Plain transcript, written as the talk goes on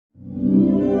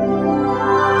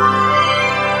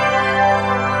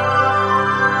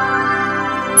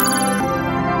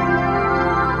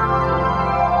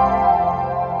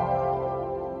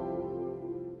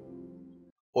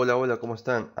¿cómo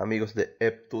están amigos de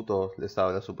todos? Les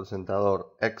habla su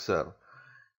presentador Exer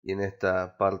y en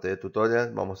esta parte de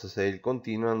tutorial vamos a seguir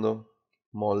continuando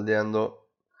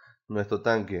moldeando nuestro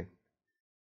tanque.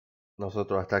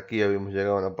 Nosotros hasta aquí habíamos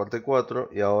llegado a la parte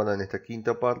 4 y ahora en esta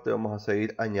quinta parte vamos a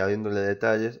seguir añadiéndole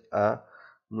detalles a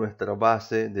nuestra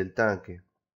base del tanque,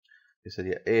 que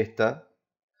sería esta.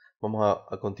 Vamos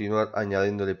a continuar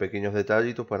añadiéndole pequeños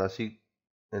detallitos para así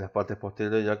en las partes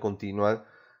posteriores ya continuar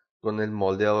con el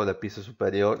moldeado de la pieza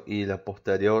superior y la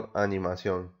posterior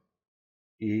animación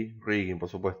y rigging, por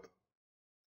supuesto.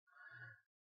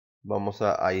 Vamos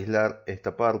a aislar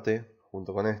esta parte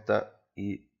junto con esta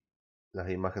y las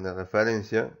imágenes de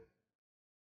referencia.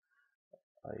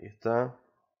 Ahí está.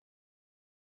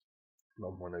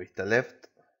 Vamos a una vista left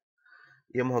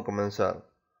y vamos a comenzar.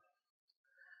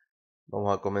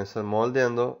 Vamos a comenzar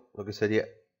moldeando lo que sería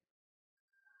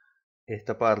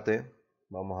esta parte.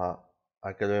 Vamos a,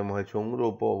 acá lo hemos hecho un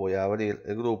grupo, voy a abrir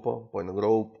el grupo, bueno,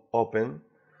 group open.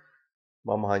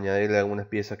 Vamos a añadirle algunas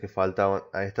piezas que faltaban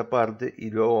a esta parte y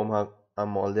luego vamos a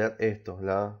moldear esto,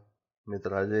 la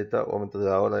metralleta o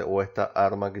ametralladora o esta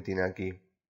arma que tiene aquí.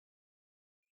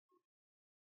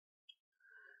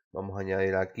 Vamos a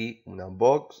añadir aquí una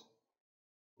box,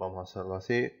 vamos a hacerlo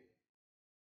así.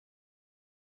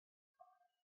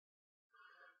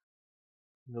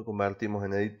 Lo convertimos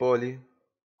en edit poly,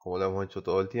 como lo hemos hecho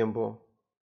todo el tiempo.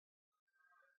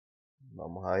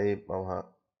 Vamos a ir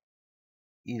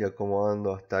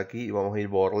acomodando hasta aquí y vamos a ir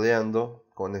bordeando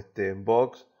con este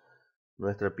box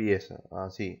nuestra pieza,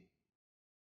 así.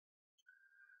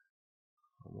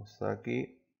 Vamos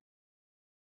aquí.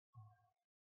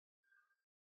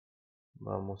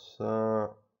 Vamos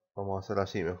a hacer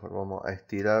así mejor. Vamos a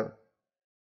estirar.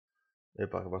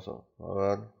 Epa, ¿qué pasó? A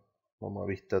ver. Vamos a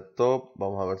vista top.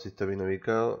 Vamos a ver si está bien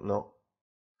ubicado. No.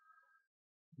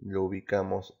 Lo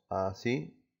ubicamos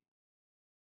así.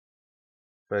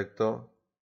 Perfecto.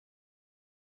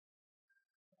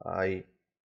 Ahí.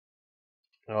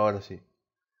 Ahora sí.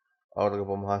 Ahora lo que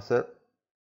podemos hacer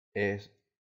es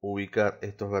ubicar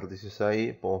estos vértices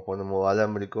ahí. Podemos poner modo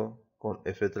alámbrico con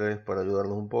F3 para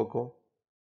ayudarnos un poco.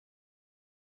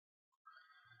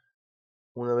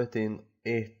 Una vez teniendo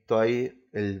esto ahí,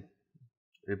 el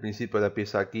principio de la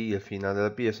pieza aquí y el final de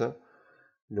la pieza,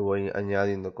 le voy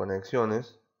añadiendo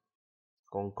conexiones.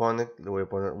 Con connect le voy a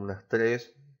poner unas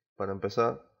 3 para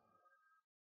empezar.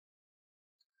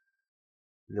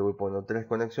 Le voy poniendo 3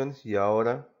 conexiones y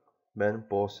ahora, ven,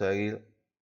 puedo seguir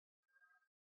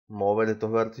mover estos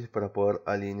vértices para poder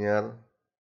alinear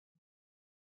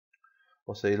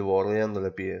o seguir bordeando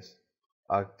la pieza.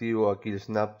 Activo aquí el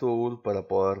snap tool para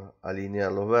poder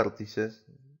alinear los vértices.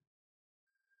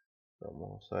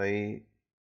 Vamos ahí.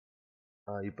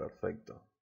 Ahí, perfecto.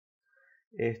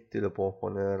 Este lo podemos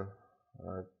poner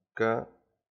acá.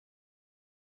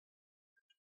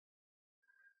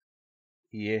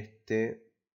 Y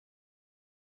este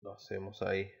lo hacemos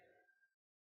ahí.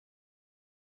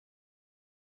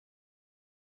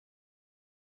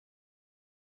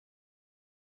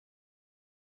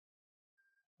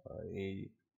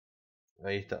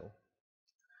 Ahí está.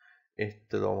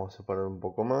 Este lo vamos a separar un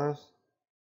poco más.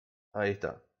 Ahí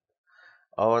está.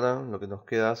 Ahora lo que nos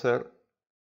queda hacer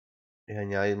es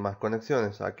añadir más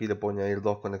conexiones. Aquí le puedo añadir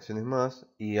 2 conexiones más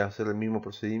y hacer el mismo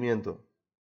procedimiento.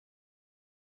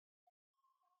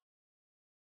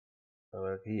 A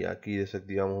ver, aquí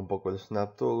desactivamos un poco el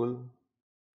snap toggle.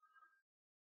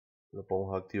 Lo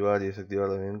podemos activar y desactivar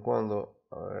de vez en cuando.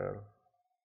 A ver.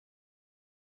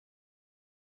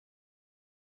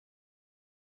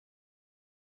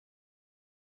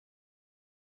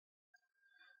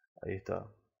 Ahí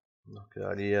está. Nos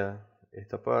quedaría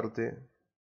esta parte.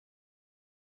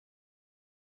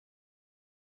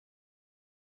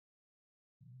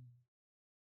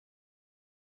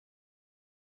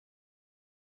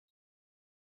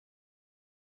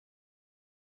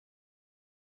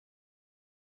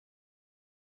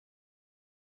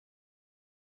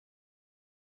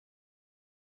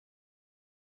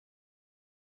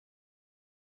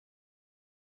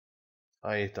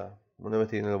 Ahí está. Una vez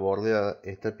teniendo bordeada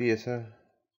esta pieza,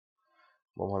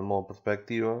 vamos al modo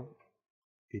perspectiva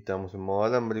y estamos en modo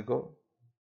alámbrico.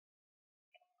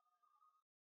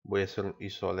 Voy a hacer un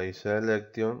isolate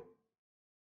selection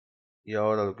y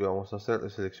ahora lo que vamos a hacer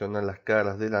es seleccionar las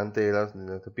caras delanteras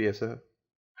de esta pieza.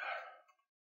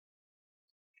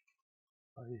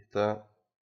 Ahí está.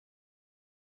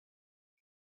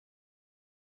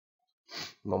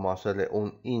 Vamos a hacerle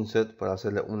un inset para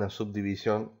hacerle una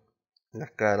subdivisión en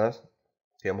las caras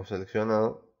que hemos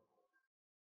seleccionado.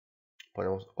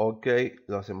 Ponemos OK,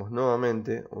 lo hacemos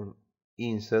nuevamente, un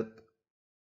inset.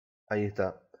 Ahí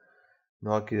está.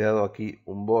 nos ha quedado aquí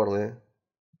un borde.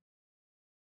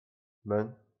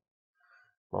 ¿Ven?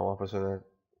 Vamos a presionar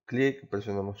clic,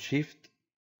 presionamos shift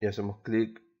y hacemos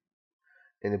clic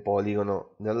en el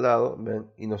polígono de al lado,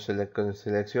 ¿ven? Y nos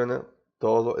selecciona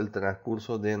todo el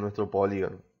transcurso de nuestro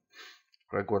polígono.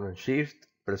 Recuerden, shift,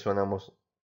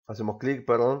 hacemos clic,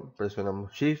 perdón,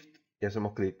 presionamos shift y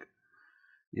hacemos clic.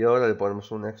 Y ahora le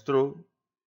ponemos un extrude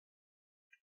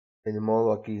en el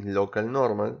modo aquí local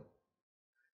normal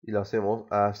y lo hacemos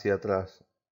hacia atrás.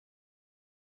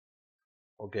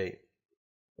 Ok,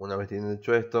 una vez teniendo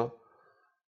hecho esto,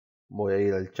 voy a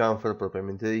ir al chamfer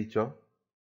propiamente dicho.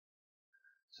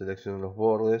 Selecciono los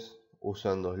bordes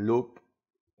usando loop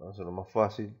para hacerlo más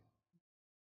fácil.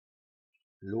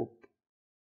 Loop.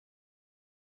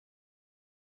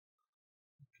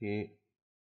 Aquí.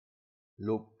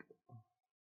 Loop.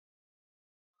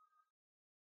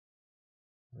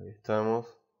 Ahí estamos.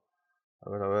 A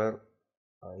ver.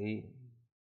 Ahí.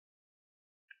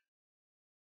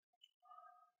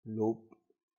 Loop.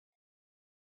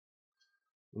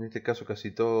 En este caso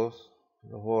casi todos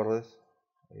los bordes.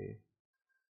 Ahí.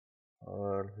 A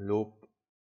ver, loop.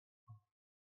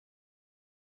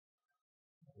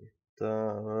 Ahí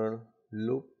está, a ver,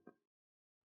 loop.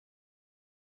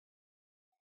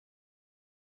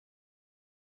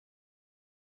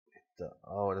 Está,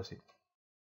 ahora sí.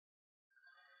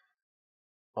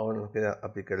 Ahora nos queda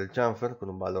aplicar el chamfer con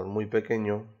un valor muy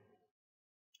pequeño.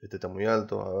 Este está muy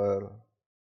alto, a ver.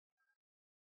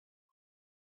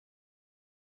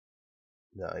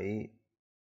 De ahí.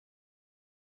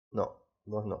 No,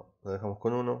 dos no. Lo dejamos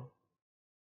con uno.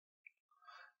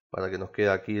 Para que nos quede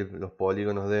aquí los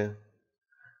polígonos de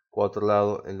 4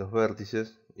 lados en los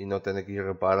vértices y no tener que ir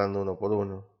reparando uno por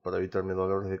uno. Para evitarme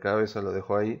dolores de cabeza lo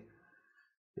dejo ahí.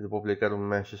 Y le puedo aplicar un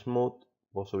mesh smooth.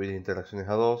 Voy a subir interacciones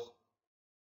a 2.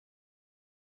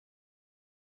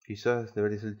 Quizás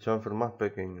debería ser el chamfer más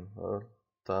pequeño. A ver,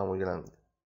 estaba muy grande.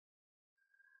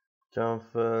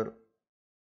 Chamfer.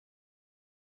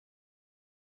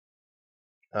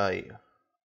 Ahí.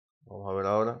 Vamos a ver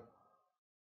ahora.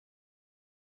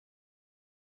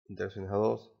 Interacciones a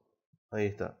 2. Ahí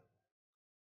está.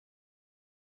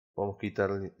 Podemos quitar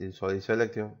el solid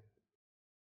selection.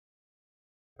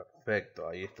 Perfecto,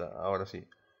 ahí está. Ahora sí.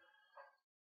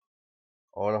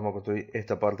 Ahora vamos a construir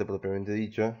esta parte propiamente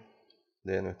dicha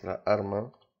de nuestra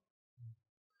arma.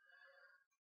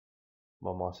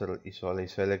 Vamos a hacer solid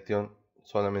selection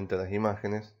solamente las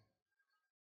imágenes.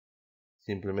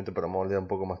 Simplemente para moldear un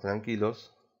poco más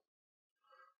tranquilos.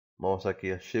 Vamos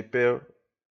aquí a Shaper.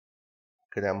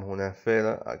 Creamos una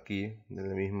esfera aquí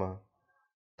del mismo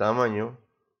tamaño.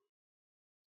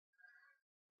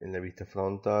 En la vista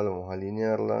frontal vamos a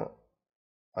alinearla.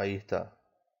 Ahí está.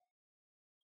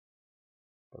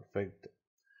 Perfecto.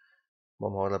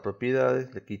 Vamos ahora a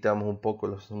propiedades. Le quitamos un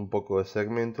poco de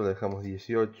segmento. Le dejamos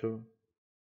 18.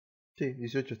 Sí,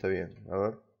 18 está bien. A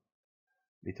ver.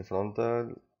 Vista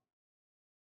frontal.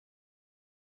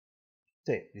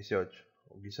 Sí, 18.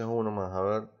 O quizás uno más. A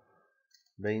ver.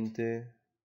 20.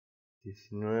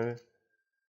 19.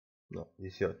 No,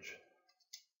 18.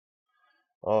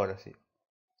 Ahora sí.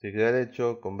 Clic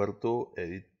derecho. Convert to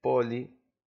Edit Poly.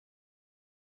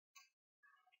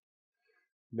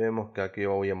 Vemos que aquí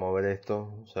voy a mover esto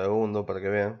un segundo para que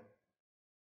vean.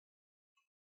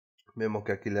 Vemos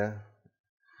que aquí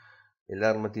el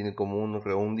arma tiene como un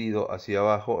rehundido hacia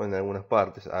abajo en algunas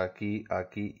partes. Aquí,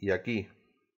 aquí y aquí.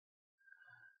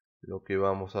 Lo que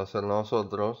vamos a hacer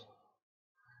nosotros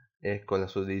es con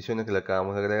las subdivisiones que le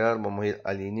acabamos de agregar. Vamos a ir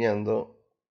alineando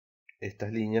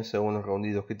estas líneas según los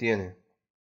rehundidos que tiene.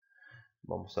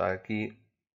 Vamos a aquí,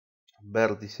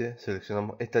 vértice,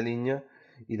 seleccionamos esta línea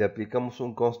y le aplicamos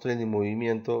un constraint de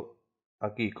movimiento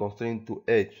aquí, constraint to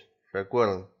edge.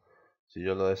 Recuerden, si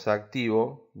yo lo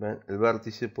desactivo, ¿ven? El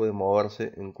vértice puede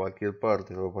moverse en cualquier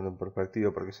parte. Lo voy a poner en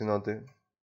perspectiva para que se note.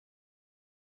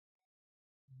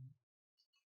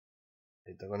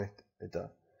 Ahí está con este, ahí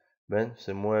está. ¿Ven?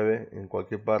 Se mueve en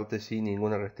cualquier parte sin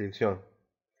ninguna restricción.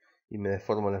 Y me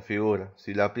deforma la figura.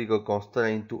 Si le aplico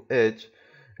constraint to edge,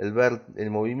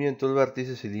 el movimiento del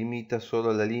vértice se limita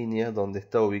solo a la línea donde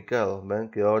está ubicado.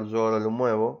 ¿Ven? Que ahora yo lo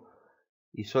muevo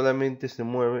y solamente se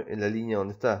mueve en la línea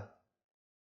donde está.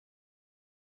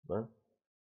 ¿Ven?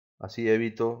 Así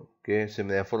evito que se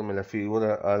me deforme la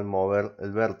figura al mover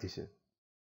el vértice.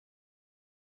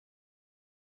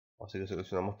 Así que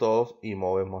seleccionamos todos y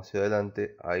movemos hacia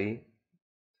adelante. Ahí.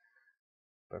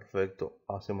 Perfecto.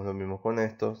 Hacemos lo mismo con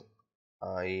estos.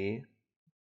 Ahí.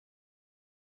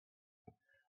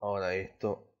 Ahora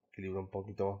esto equilibra un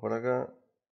poquito más por acá.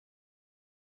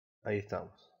 Ahí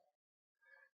estamos.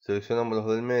 Seleccionamos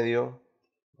los del medio.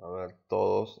 A ver,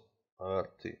 todos. A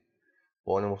ver, sí.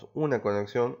 Ponemos una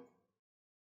conexión.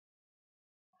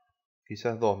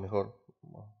 Quizás dos mejor.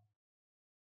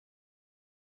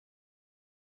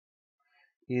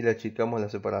 Y le achicamos la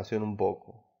separación un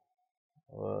poco.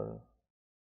 A ver.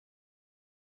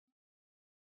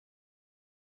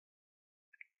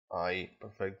 Ahí,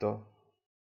 perfecto.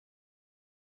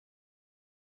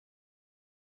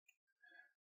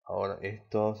 Ahora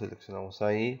esto seleccionamos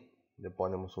ahí. Le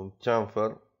ponemos un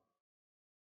chamfer.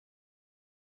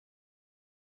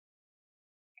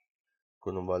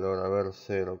 Con un valor, a ver,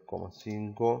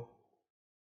 0,5.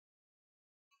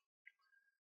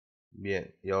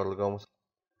 Bien, y ahora lo que vamos a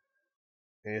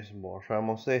hacer es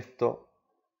borramos esto.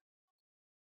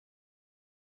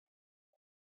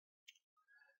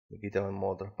 Le quitamos el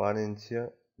modo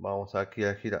transparencia. Vamos aquí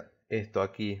a girar esto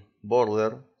aquí,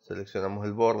 border. Seleccionamos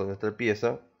el borde de nuestra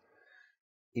pieza.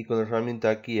 Y con la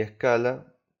herramienta aquí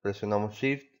escala, presionamos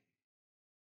shift.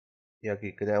 Y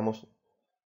aquí creamos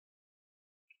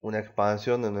una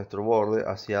expansión de nuestro borde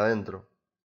hacia adentro.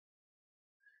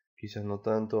 Quizás no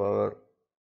tanto, a ver,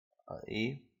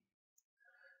 ahí.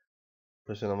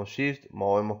 Presionamos shift,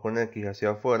 movemos con X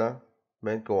hacia afuera.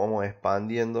 Ven que vamos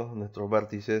expandiendo nuestros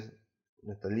vértices,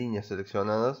 nuestras líneas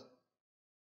seleccionadas.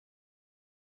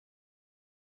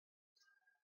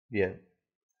 Bien,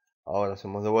 ahora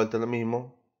hacemos de vuelta lo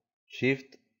mismo.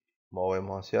 Shift,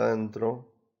 movemos hacia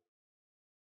adentro.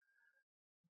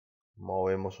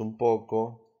 Movemos un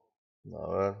poco. A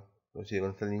ver, coincide con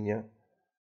esta línea.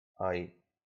 Ahí.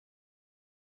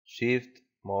 Shift,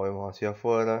 movemos hacia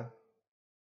afuera.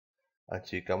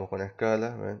 Achicamos con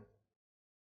escala. ¿Ven?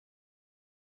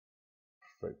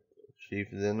 Perfecto.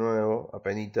 Shift de nuevo,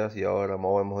 apenitas, y ahora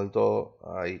movemos del todo.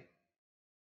 Ahí.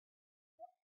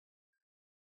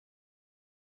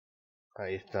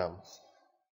 Ahí estamos.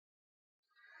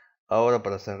 Ahora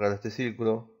para cerrar este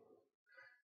círculo,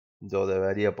 yo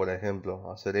debería, por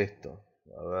ejemplo, hacer esto.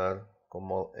 A ver,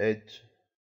 como edge.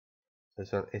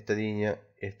 Esta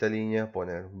línea,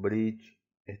 poner bridge,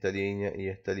 esta línea y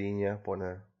esta línea,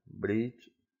 poner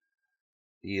bridge,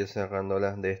 y ir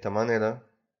cerrándolas de esta manera.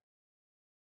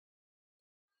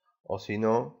 O si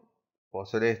no, puedo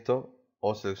hacer esto,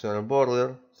 o seleccionar el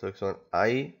border, seleccionar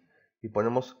ahí y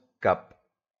ponemos cap.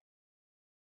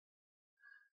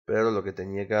 Pero lo que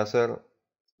tenía que hacer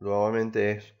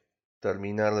nuevamente es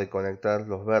terminar de conectar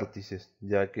los vértices,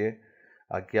 ya que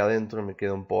aquí adentro me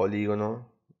queda un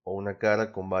polígono o una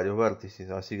cara con varios vértices,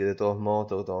 así que de todos modos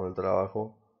tengo que tomar el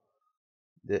trabajo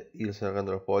de ir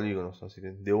cerrando los polígonos, así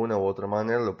que de una u otra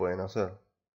manera lo pueden hacer.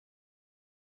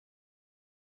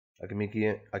 Aquí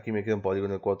me queda un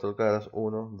polígono de 4 caras,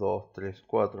 1, 2, 3,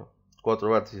 4, 4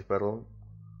 vértices, perdón.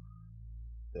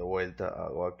 De vuelta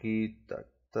hago aquí, tac,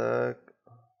 tac,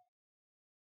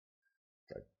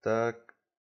 tac, tac,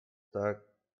 tac,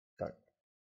 tac.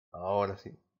 Ahora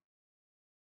sí.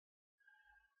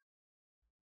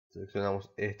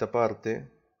 Seleccionamos esta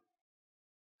parte.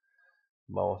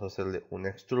 Vamos a hacerle un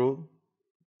extrude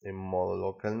en modo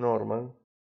local normal.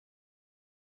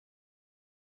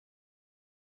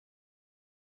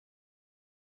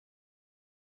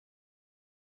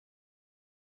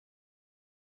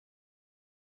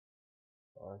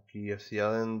 Aquí hacia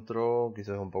adentro,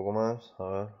 quizás un poco más. A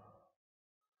ver.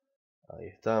 Ahí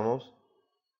estamos.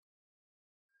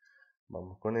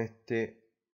 Vamos con este.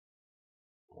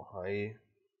 Vamos ahí.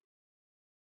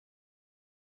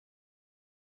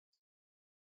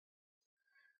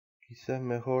 Quizás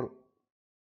mejor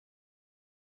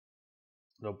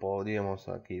lo podríamos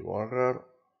aquí borrar.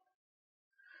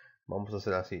 Vamos a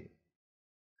hacer así.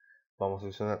 Vamos a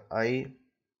seleccionar ahí.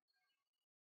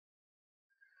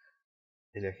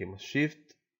 Elegimos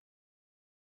Shift.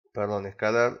 Perdón,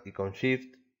 escalar. Y con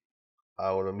Shift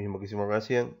hago lo mismo que hicimos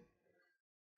recién.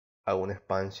 Hago una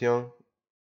expansión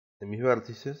de mis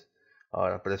vértices.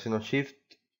 Ahora presiono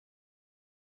Shift.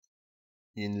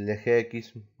 Y en el eje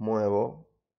X muevo.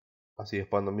 Así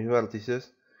expando mis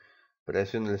vértices.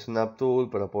 Presiono el Snap Tool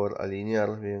para poder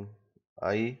alinearlos bien.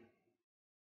 Ahí.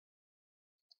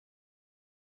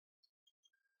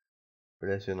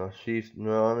 Presiono Shift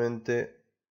nuevamente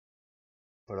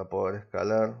para poder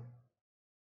escalar.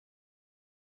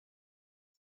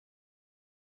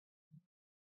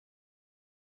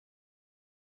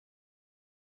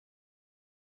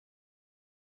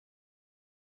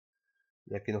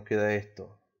 Y aquí nos queda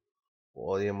esto.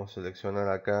 Podríamos seleccionar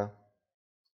acá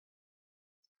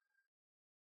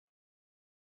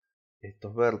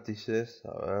estos vértices,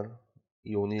 a ver,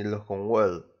 y unirlos con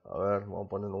weld. A ver, vamos a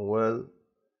poner un weld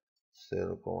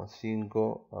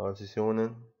 0,5, a ver si se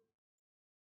unen.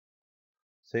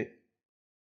 Sí,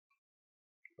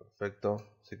 perfecto.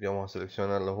 Así que vamos a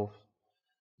seleccionar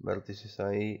vértices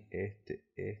ahí, este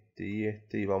y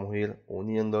este, y vamos a ir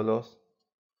uniéndolos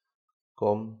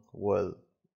con weld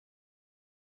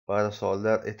para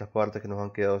soldar estas partes que nos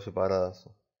han quedado separadas.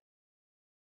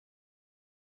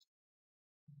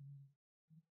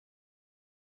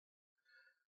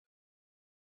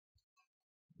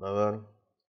 A ver,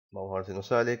 vamos a ver si nos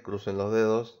sale. Crucen los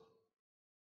dedos.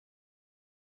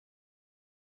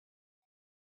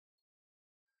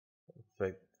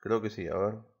 Perfecto, creo que sí, a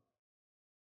ver.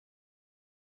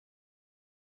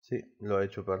 Sí, lo ha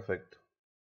hecho perfecto.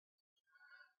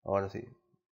 Ahora sí.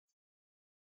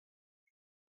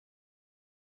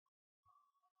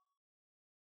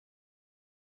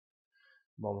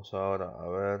 Vamos ahora a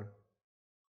ver.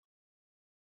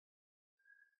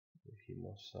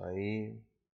 Dijimos ahí.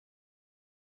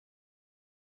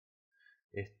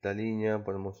 Esta línea,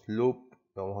 ponemos loop.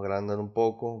 Vamos a agrandar un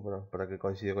poco para que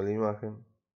coincida con la imagen.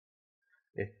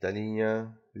 Esta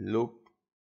línea, loop.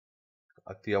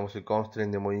 Activamos el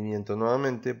constraint de movimiento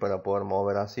nuevamente para poder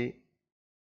mover así.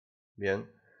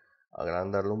 Bien.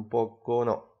 Agrandarlo un poco.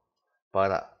 No.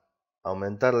 Para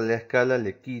aumentar la escala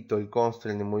le quito el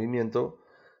constraint de movimiento.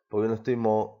 Porque no estoy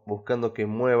buscando que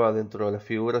mueva dentro de la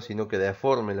figura, sino que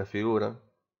deforme la figura.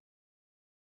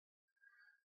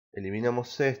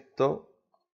 Eliminamos esto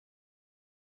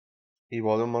y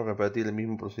volvemos a repetir el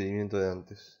mismo procedimiento de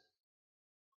antes.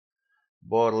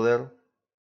 Border,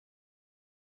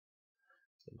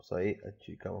 estamos ahí,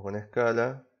 achicamos con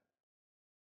escala,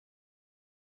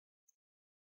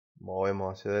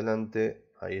 movemos hacia adelante,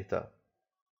 ahí está.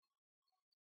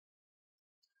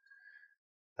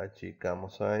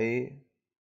 Achicamos ahí.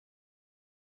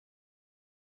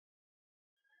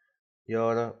 Y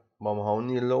ahora vamos a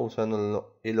unirlo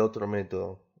usando el otro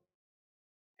método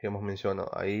que hemos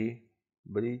mencionado. Ahí,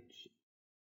 bridge,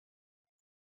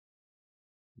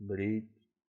 bridge,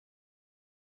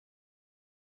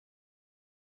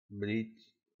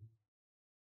 bridge.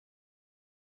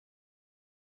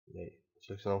 Y ahí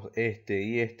seleccionamos este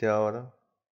y este ahora.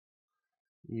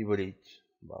 Y bridge.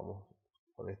 Vamos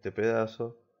con este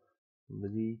pedazo.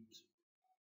 Bridge,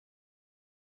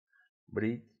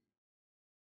 bridge,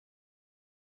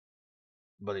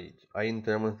 bridge. Ahí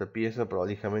tenemos esta pieza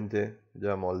prolijamente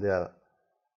ya moldeada.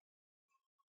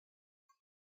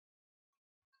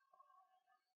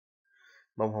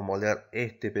 Vamos a moldear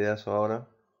este pedazo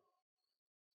ahora.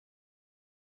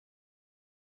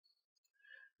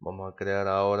 Vamos a crear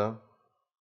ahora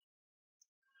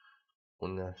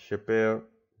una shaper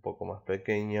un poco más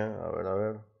pequeña. A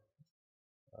ver.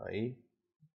 Ahí.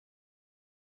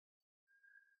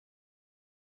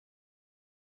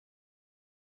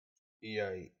 Y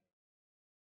ahí.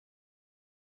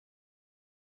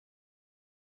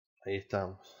 Ahí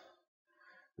estamos.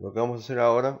 Lo que vamos a hacer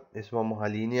ahora es vamos a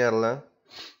alinearla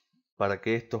para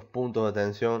que estos puntos de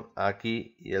tensión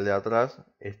aquí y el de atrás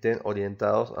estén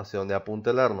orientados hacia donde apunta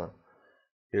el arma.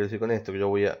 Quiero decir con esto que yo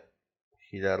voy a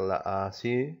girarla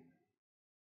así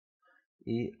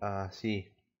y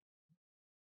así.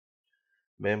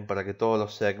 Ven, para que todos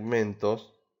los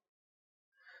segmentos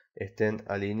estén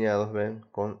alineados, ven,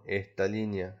 con esta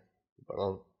línea.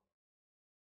 Perdón.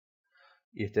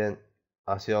 Y estén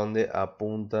hacia donde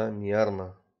apunta mi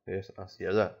arma, que es hacia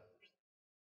allá.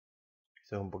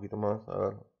 Quizás un poquito más, a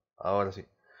ver, ahora sí.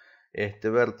 Este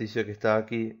vértice que está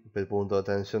aquí, el punto de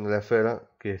tensión de la esfera,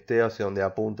 que esté hacia donde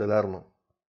apunta el arma.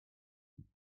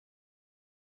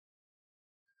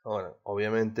 Ahora,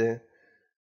 obviamente,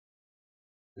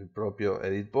 el propio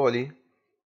Edit Poly,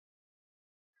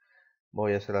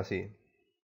 voy a hacer así.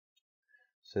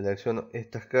 Selecciono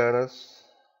estas caras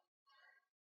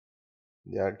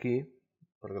de aquí,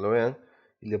 para que lo vean,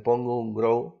 y le pongo un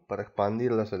Grow para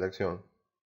expandir la selección.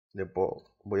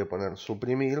 Voy a poner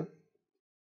suprimir,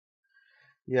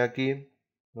 y aquí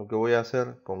lo que voy a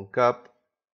hacer con Cap,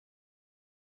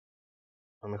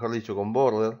 o mejor dicho con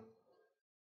Border,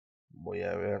 voy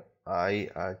a ver ahí,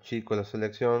 achico la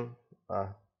selección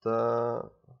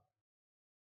hasta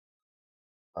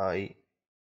ahí.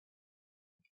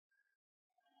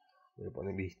 Voy a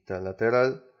poner vista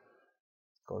lateral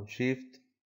con Shift.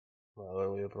 A ver,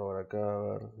 voy a probar acá, a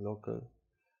ver, local.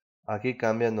 Aquí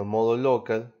cambiando modo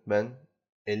local, ven,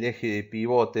 el eje de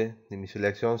pivote de mi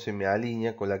selección se me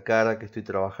alinea con la cara que estoy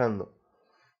trabajando.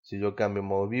 Si yo cambio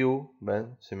modo view,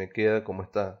 ven, se me queda como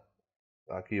está.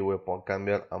 Aquí voy a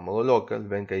cambiar a modo local,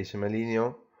 ven que ahí se me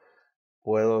alineó.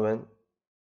 Puedo, ven,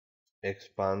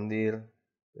 expandir,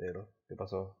 pero ¿qué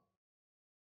pasó?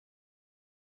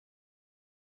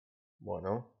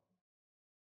 Bueno,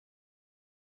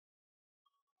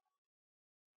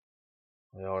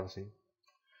 ahora sí.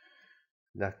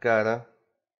 Las caras,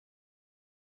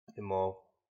 hemos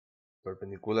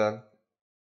perpendicular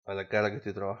a la cara que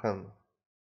estoy trabajando.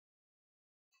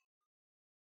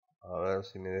 A ver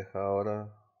si me deja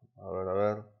ahora. A ver, a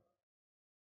ver.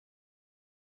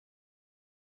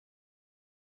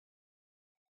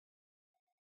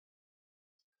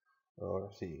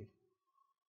 Ahora sí.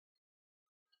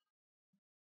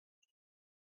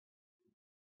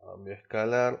 Cambio a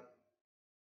escalar.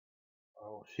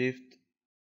 Hago Shift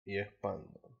y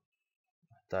expando.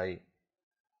 Hasta ahí.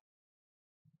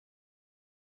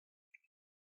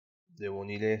 Debo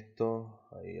unir esto.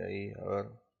 Ahí, ahí. A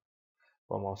ver.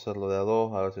 Vamos a hacerlo de a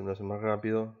dos. A ver si me lo hace más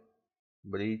rápido.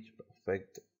 Bridge.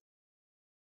 Perfecto.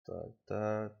 Tac,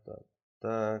 tac, tac,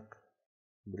 tac.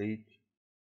 Bridge.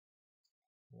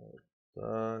 Tac,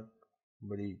 tac.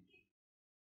 Bridge.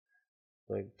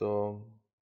 Perfecto.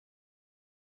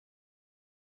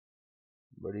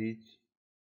 Bridge.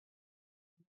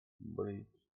 Bridge.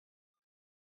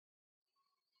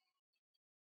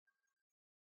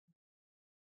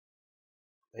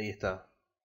 Ahí está.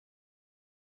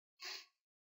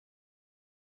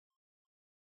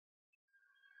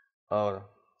 Ahora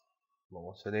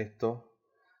vamos a hacer esto.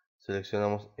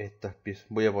 Seleccionamos estas piezas.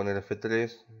 Voy a poner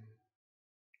F3.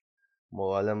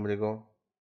 Modo alámbrico.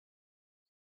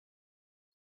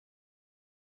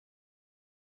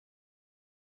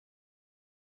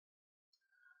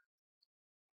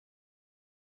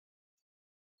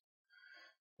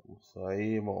 Vamos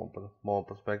ahí. Modo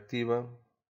perspectiva.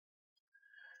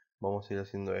 Vamos a ir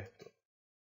haciendo esto.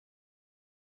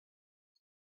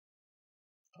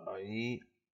 Ahí.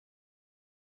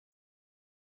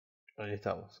 Ahí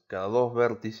estamos. Cada dos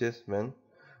vértices, ¿ven?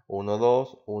 1,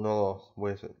 2, 1, 2.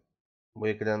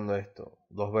 Voy creando esto.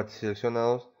 Dos vértices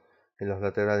seleccionados. En los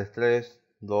laterales 3,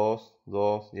 2,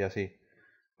 2 y así.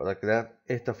 Para crear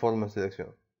esta forma de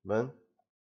selección. ¿Ven?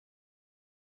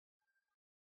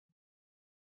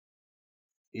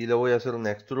 Y le voy a hacer un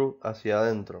extrude hacia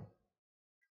adentro.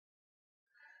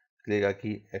 Clic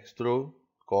aquí, extrude,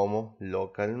 como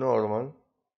local normal,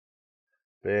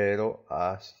 pero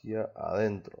hacia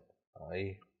adentro.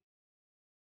 Ahí.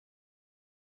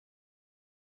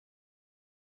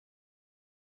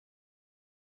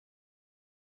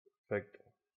 Perfecto.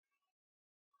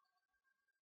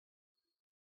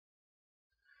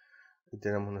 Y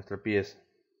tenemos nuestra pieza.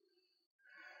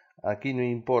 Aquí no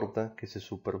importa que se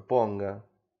superponga,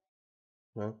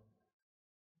 ¿no?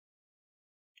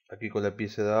 Aquí con la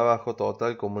pieza de abajo,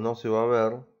 total, como no se va a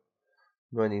ver,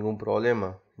 no hay ningún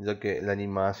problema, ya que la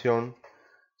animación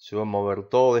se va a mover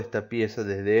toda esta pieza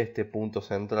desde este punto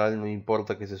central, no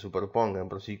importa que se superpongan,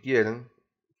 pero si quieren,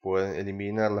 pueden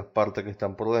eliminar las partes que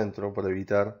están por dentro para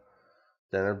evitar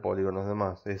tener polígonos de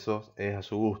más. Eso es a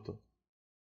su gusto.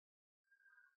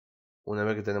 Una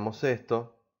vez que tenemos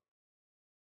esto,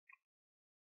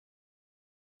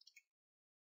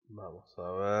 vamos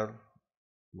a ver,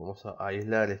 vamos a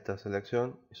aislar esta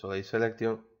selección, Isolate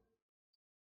Selection,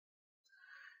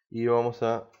 y vamos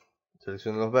a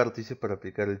seleccionar los vértices para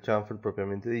aplicar el chamfer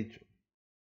propiamente dicho.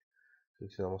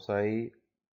 Seleccionamos ahí,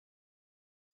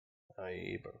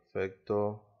 ahí,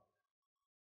 perfecto.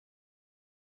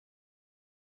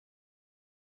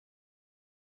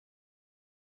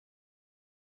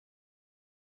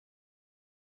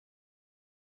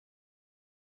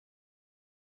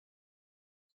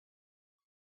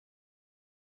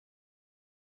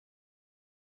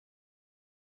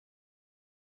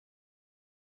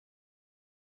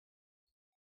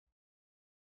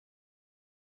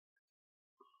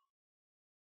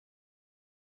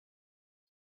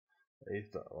 Ahí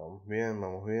está, vamos bien,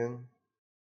 vamos bien.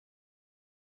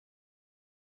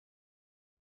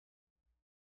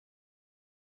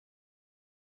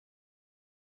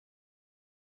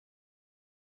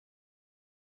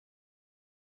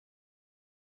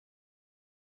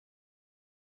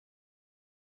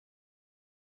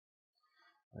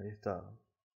 Ahí está.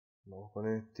 Vamos con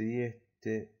este y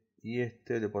este y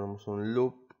este. Le ponemos un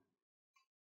loop.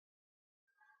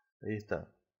 Ahí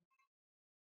está.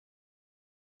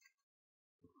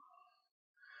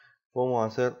 Vamos a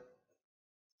hacer,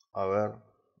 a ver,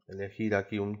 elegir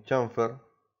aquí un chamfer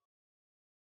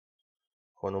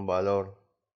con un valor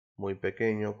muy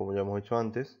pequeño, como ya hemos hecho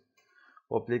antes.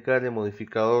 O aplicar el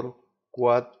modificador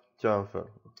quad chamfer.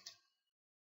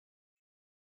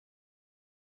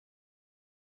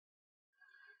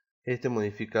 Este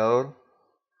modificador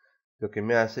lo que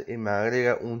me hace es me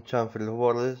agrega un chamfer en los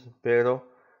bordes,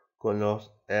 pero con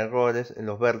los errores en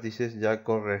los vértices ya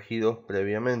corregidos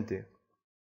previamente.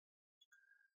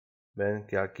 Ven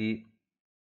que aquí,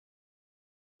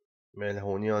 ven las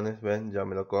uniones, ven, ya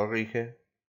me lo corrige.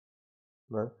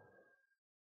 ¿Ven?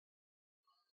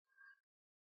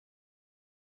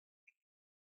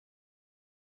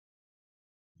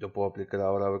 Yo puedo aplicar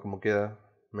ahora a ver cómo queda.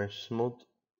 Mesh Smooth.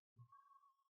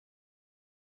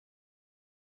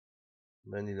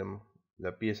 Ven y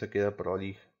la pieza queda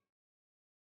prolija.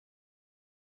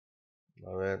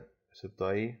 A ver, excepto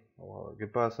ahí. Vamos a ver qué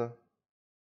pasa.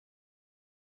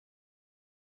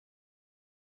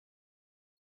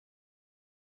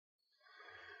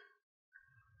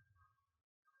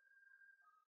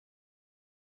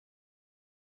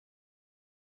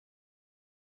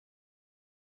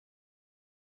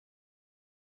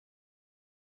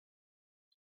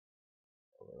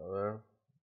 A ver.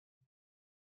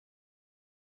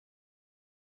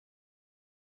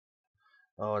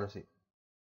 Ahora sí.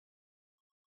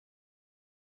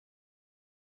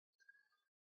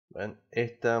 ¿Ven?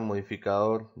 Este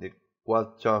modificador de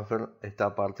Quad Chamfer está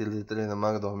a partir del 3 de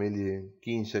marzo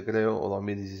 2015 creo, o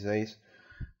 2016.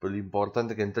 Pero lo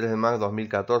importante es que en 3 de marzo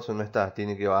 2014 no está.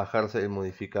 Tiene que bajarse el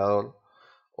modificador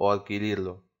o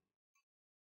adquirirlo.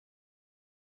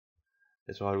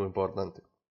 Eso es algo importante.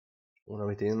 Una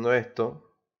vez teniendo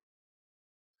esto,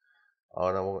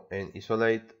 ahora hago en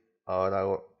Isolate. Ahora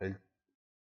hago el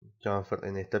chamfer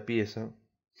en esta pieza.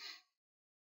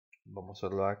 Vamos a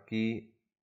hacerlo aquí.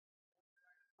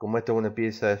 Como esta es una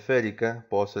pieza esférica,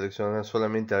 puedo seleccionar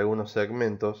solamente algunos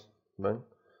segmentos, ¿ven?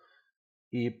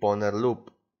 Y poner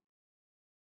loop.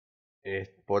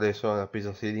 Por eso las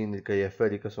piezas cilíndricas y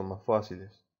esféricas son más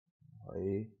fáciles.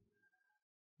 Ahí,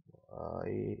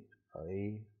 ahí,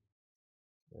 ahí,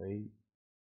 ahí.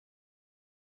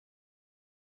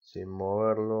 Sin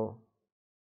moverlo.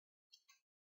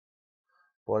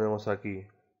 Ponemos aquí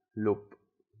loop.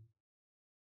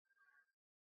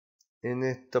 En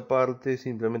esta parte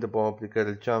simplemente podemos aplicar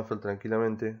el chamfer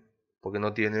tranquilamente, porque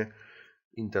no tiene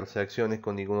intersecciones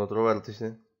con ningún otro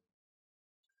vértice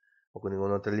o con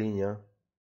ninguna otra línea.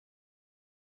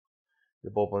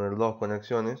 Le puedo poner dos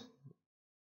conexiones.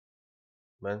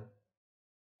 ¿Ven?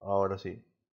 Ahora sí.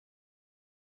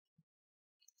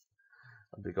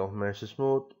 Aplicamos Mesh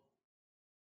Smooth.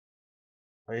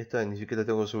 Ahí está, ni siquiera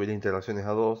tengo que subir interacciones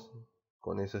a 2.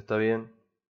 Con eso está bien.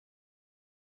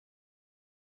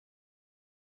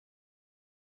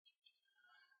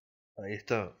 Ahí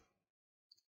está.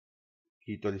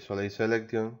 Quito el Isolate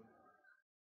Selection.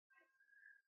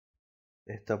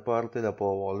 Esta parte la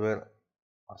puedo volver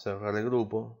a cerrar el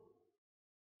grupo.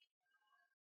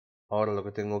 Ahora lo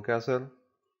que tengo que hacer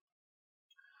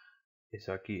es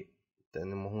aquí.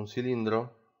 Tenemos un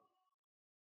cilindro.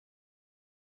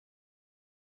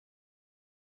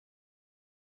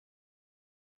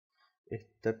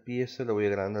 Esta pieza la voy a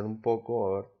agrandar un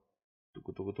poco. A ver.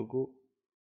 Tucu, tucu, tucu.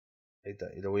 Ahí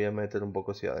está. Y lo voy a meter un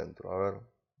poco hacia adentro. A ver.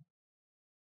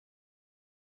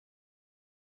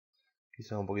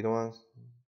 Quizás un poquito más.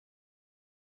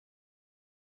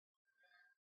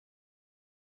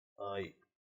 Ahí.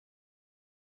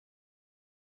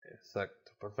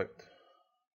 Exacto. Perfecto.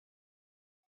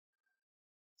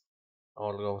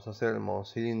 Ahora lo que vamos a hacer, el modo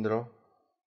cilindro.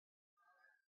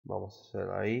 Vamos a hacer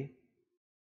ahí.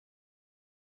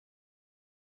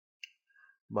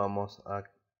 Vamos a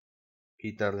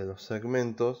quitarle los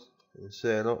segmentos en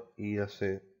 0 y las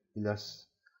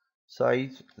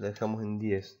sides le dejamos en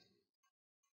 10.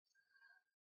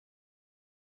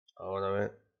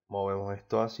 Ahora movemos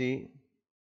esto así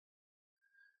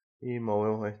y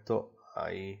movemos esto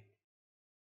ahí.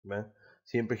 ¿Ven?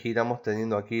 Siempre giramos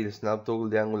teniendo aquí el snap tool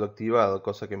de ángulo activado,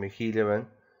 cosa que me gire,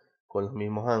 ven, con los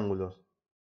mismos ángulos.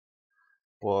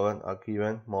 Puedo ver aquí,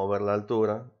 ven, mover la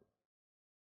altura.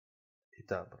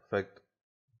 Está perfecto.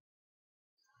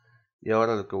 Y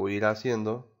ahora lo que voy a ir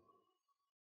haciendo,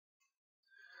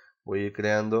 voy a ir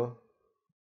creando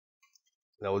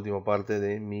la última parte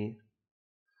de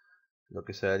lo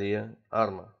que sería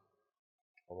arma.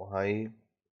 Vamos ahí,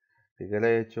 clic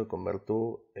derecho, convert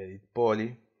to, edit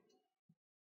poly.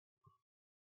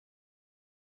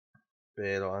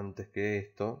 Pero antes que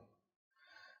esto,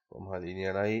 vamos a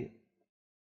alinear ahí.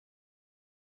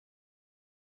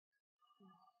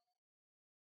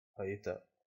 Ahí está.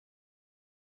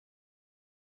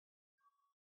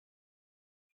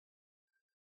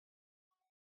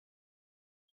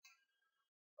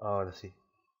 Ahora sí.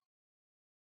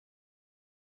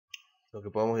 Lo que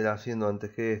podemos ir haciendo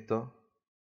antes que esto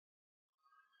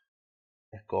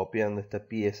es copiando esta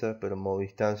pieza, pero en modo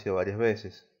instancia varias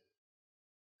veces.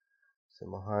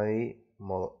 Hacemos ahí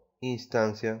modo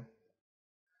instancia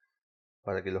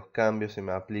para que los cambios se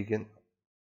me apliquen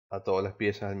a todas las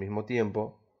piezas al mismo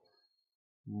tiempo.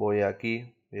 Voy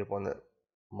aquí, voy a poner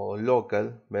modo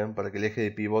local, ven, para que el eje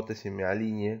de pivote se me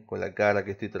alinee con la cara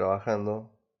que estoy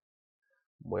trabajando.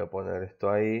 Voy a poner esto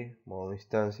ahí, modo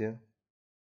instancia.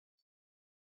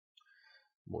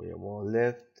 Voy a modo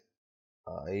left,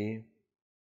 ahí,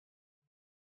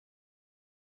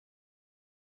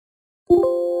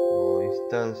 modo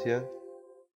instancia,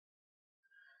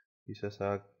 quizás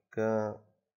acá,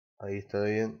 ahí está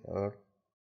bien, a ver.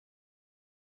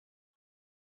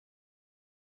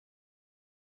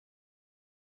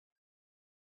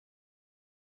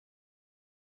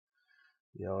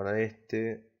 Y ahora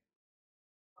este,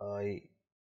 ahí.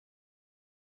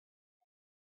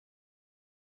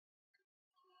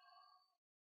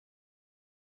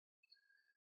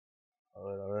 A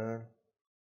ver.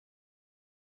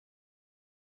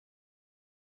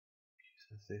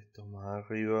 Quizás esto más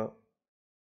arriba.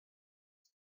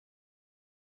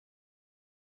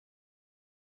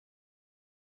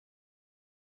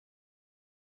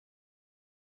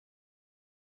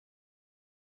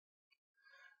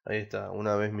 Ahí está,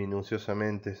 una vez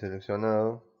minuciosamente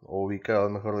seleccionado, o ubicado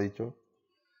mejor dicho,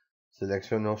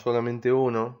 selecciono solamente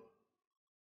uno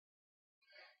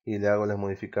y le hago las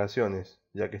modificaciones,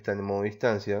 ya que está en modo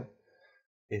instancia.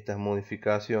 Estas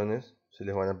modificaciones se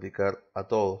les van a aplicar a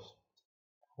todos,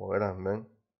 como verán,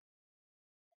 ven.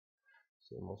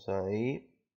 Hacemos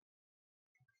ahí,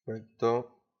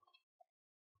 perfecto,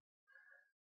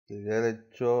 clic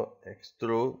derecho,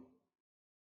 extrude,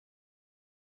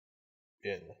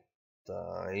 bien,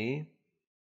 está ahí.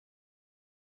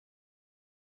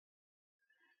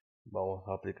 Vamos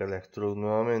a aplicar la extrude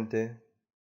nuevamente.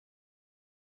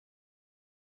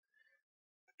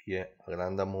 Aquí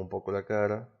agrandamos un poco la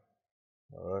cara.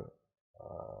 A ver,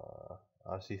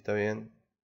 así está bien.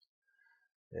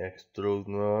 Extrude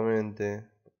nuevamente.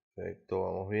 Perfecto,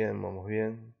 vamos bien, vamos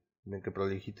bien. Ven que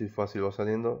prolijito y fácil va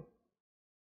saliendo.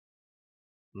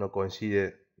 No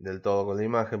coincide del todo con la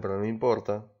imagen, pero no me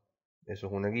importa. Eso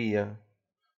es una guía,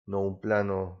 no un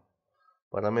plano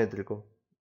paramétrico.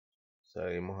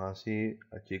 Seguimos así,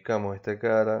 achicamos esta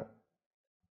cara.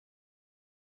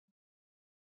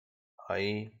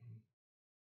 Ahí.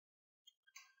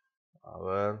 A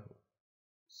ver,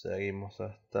 seguimos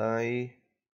hasta ahí.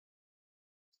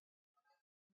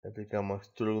 Aplicamos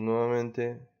extrude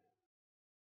nuevamente.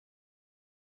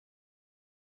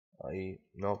 Ahí,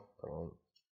 no, perdón.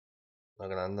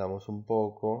 Agrandamos un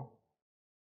poco.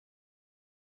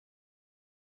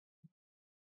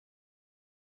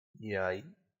 Y ahí,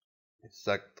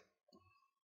 exacto.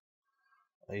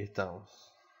 Ahí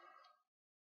estamos.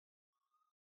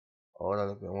 Ahora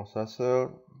lo que vamos a hacer,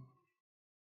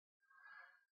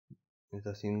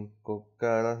 estas 5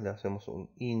 caras le hacemos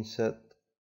un inset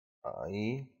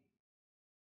ahí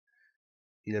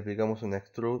y le aplicamos un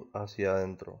extrude hacia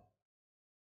adentro.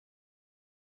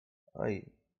 Ahí.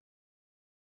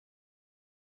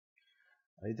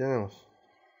 Ahí tenemos.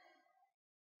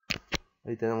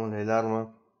 Ahí tenemos el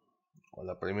arma, o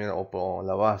la primera, o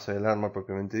la base del arma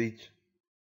propiamente dicha.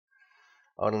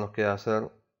 Ahora nos queda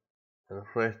hacer el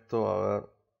resto. A ver,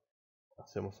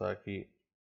 hacemos aquí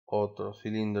otro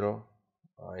cilindro.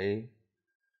 Ahí.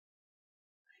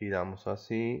 Giramos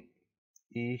así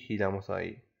y giramos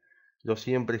ahí. Yo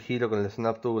siempre giro con el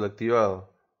snap tool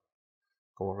activado,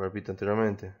 como repito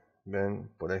anteriormente.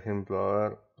 Ven, por ejemplo, a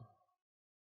ver.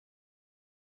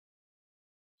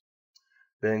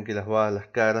 Ven que las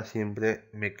caras siempre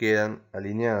me quedan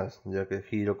alineadas, ya que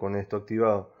giro con esto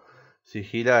activado. Si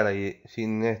girara y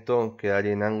sin esto,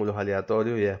 quedaría en ángulos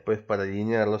aleatorios y después para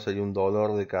alinearlo sería un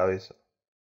dolor de cabeza.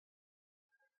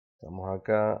 Estamos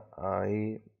acá,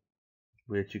 ahí.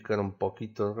 Voy a achicar un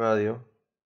poquito el radio.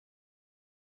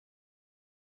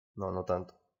 No, no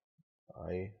tanto.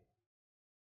 Ahí.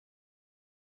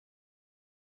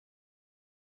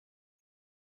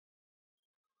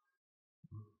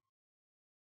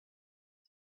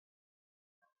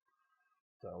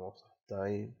 Estamos hasta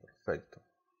ahí. Perfecto.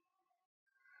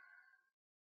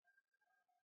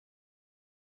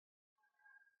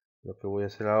 Lo que voy a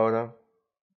hacer ahora,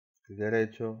 clic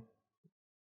derecho,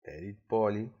 edit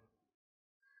poly.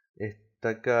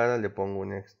 Esta cara le pongo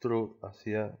un extrude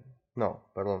hacia...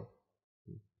 No, perdón.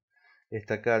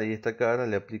 Esta cara y esta cara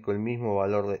le aplico el mismo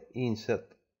valor de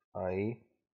inset. Ahí.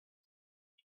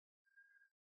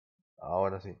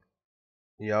 Ahora sí.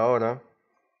 Y ahora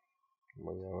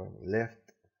voy a ver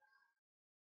left.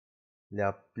 Le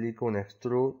aplico un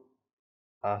extrude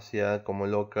hacia como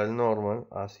local normal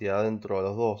hacia adentro de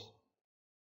los dos.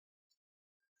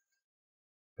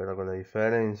 Pero con la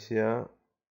diferencia,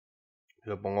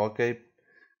 lo pongo ok,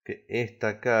 que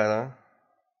esta cara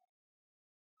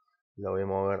la voy a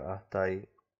mover hasta ahí.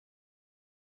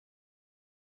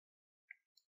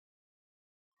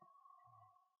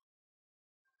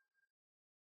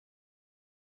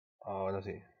 Ahora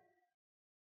sí.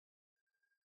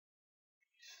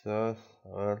 Quizás,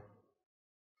 a ver,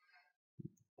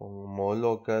 pongo modo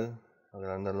local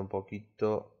agrandarlo un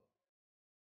poquito.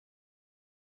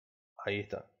 Ahí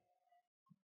está.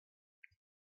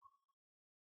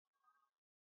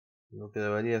 Lo que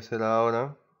debería hacer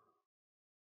ahora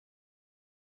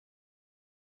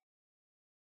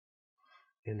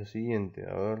es lo siguiente,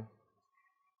 a ver.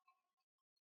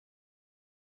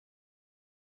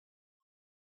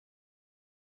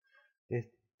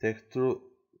 Este extrude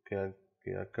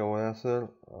que acabo de hacer,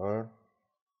 a ver.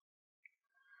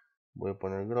 Voy a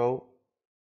poner grow.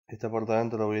 Esta parte de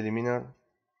adentro la voy a eliminar.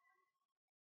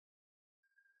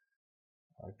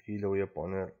 Aquí lo voy a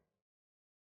poner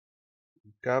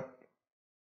cap.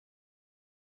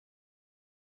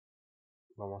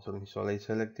 Vamos a hacer un isolate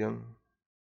selection.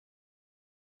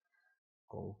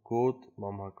 Con cut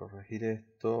vamos a corregir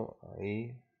esto.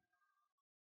 Ahí.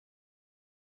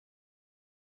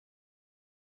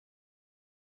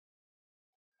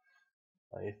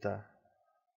 Ahí está.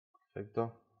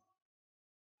 Perfecto.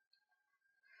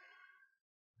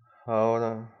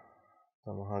 Ahora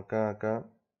estamos acá.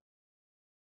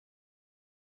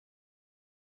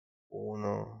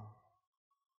 1,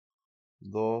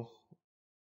 2.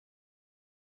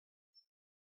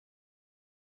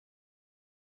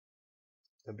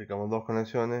 Aplicamos dos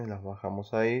conexiones, las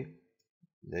bajamos ahí.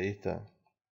 Y ahí está.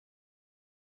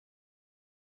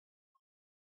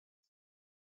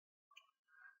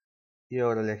 Y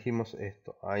ahora elegimos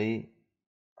esto. Ahí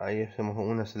hacemos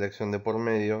una selección de por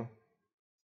medio.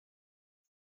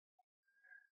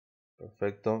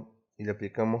 Perfecto. Y le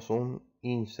aplicamos un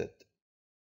inset.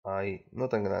 Ahí, no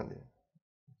tan grande.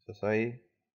 Entonces ahí.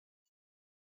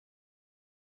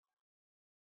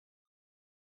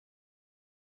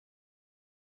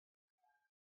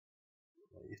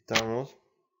 Ahí estamos.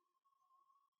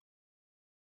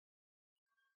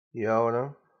 Y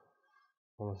ahora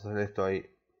vamos a hacer esto ahí.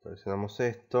 Seleccionamos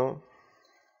esto.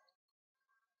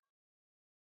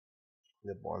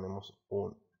 Le ponemos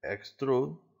un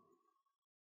extrude.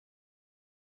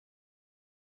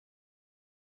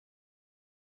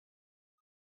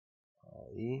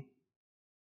 Ahí.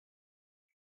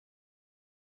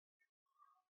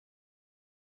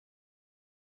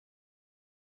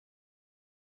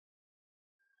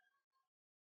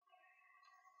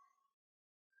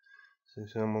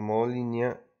 Seleccionamos modo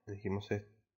línea. Elegimos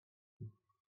esto.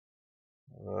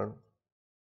 A ver.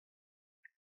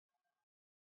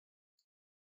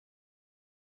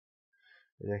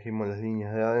 Elegimos las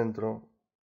líneas de adentro.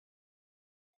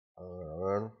 A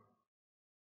ver.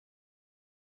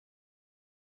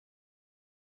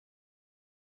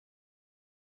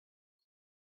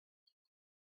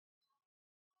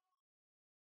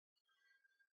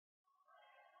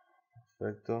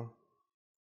 Perfecto.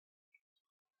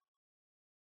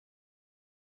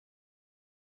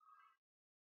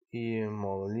 Y en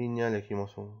modo línea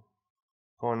elegimos un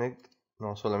connect.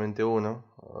 No, solamente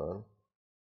uno. A ver.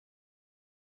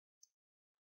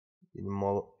 Y en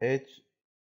modo edge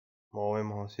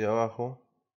movemos hacia abajo.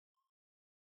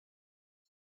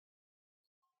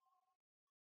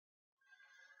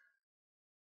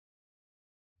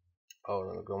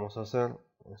 Ahora lo que vamos a hacer,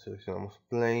 seleccionamos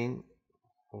plane,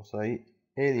 vamos ahí,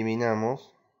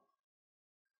 eliminamos.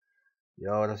 Y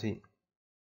ahora sí,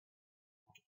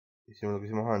 hicimos lo que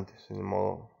hicimos antes, en el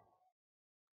modo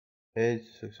edge,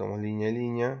 seleccionamos línea y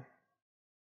línea,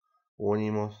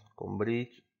 unimos con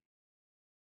bridge,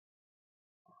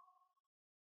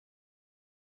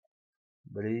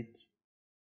 bridge,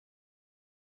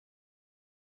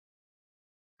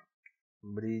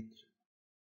 bridge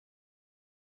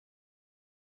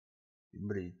y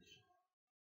bridge.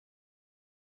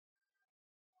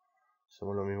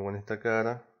 Hacemos lo mismo con esta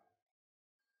cara.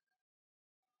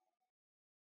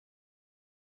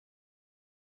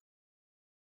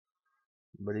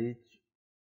 Bridge.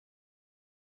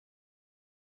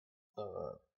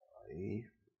 Ahí.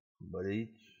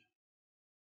 Bridge.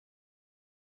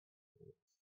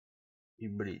 Y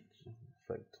bridge.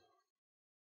 Perfecto.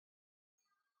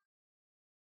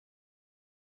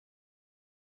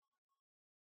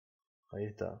 Ahí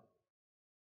está.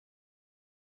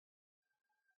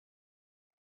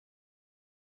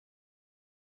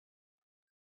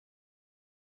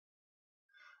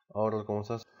 Ahora lo que vamos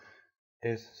a hacer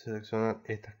es seleccionar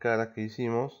estas caras que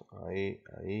hicimos. Ahí,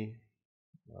 ahí,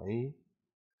 ahí.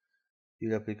 Y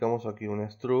le aplicamos aquí un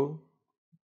extrude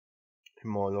en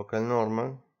modo local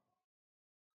normal.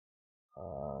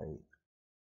 Ahí.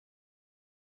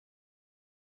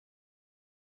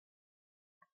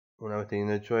 Una vez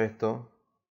teniendo hecho esto,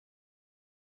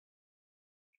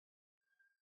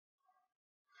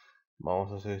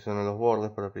 vamos a seleccionar los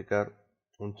bordes para aplicar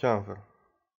un chamfer.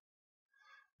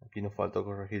 Aquí nos falta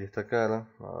corregir esta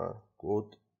cara. A ver,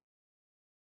 cut.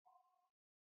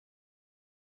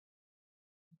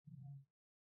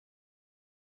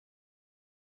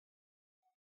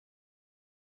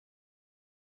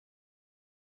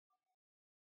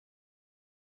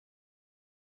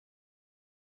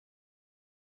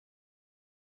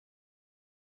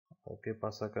 ¿Qué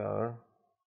pasa acá? A ver.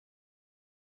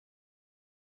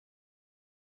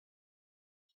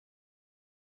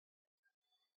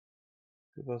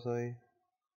 ¿Qué pasa ahí?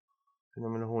 Que no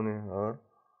me los une. A ver.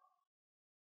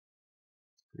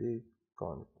 Clic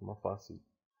con. Más fácil.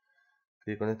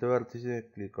 Clic con este vértice.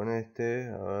 Clic con este.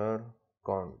 A ver.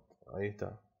 Con. Ahí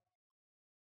está.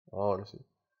 Ahora sí.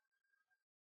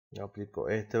 Aplico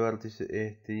este vértice,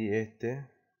 este y este.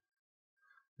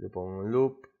 Le pongo un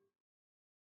loop.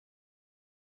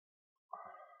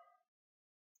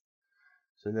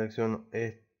 Selecciono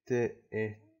este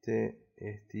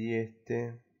y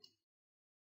este.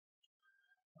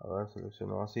 A ver,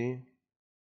 selecciono así.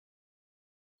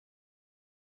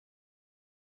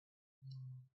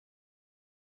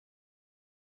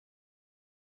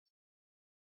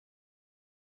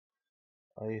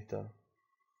 Ahí está.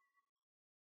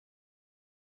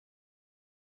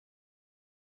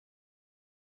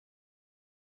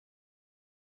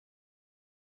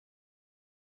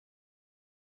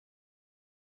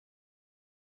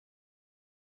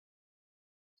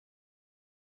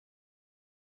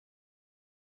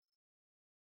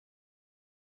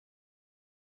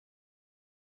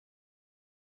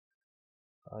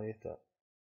 Ahí está.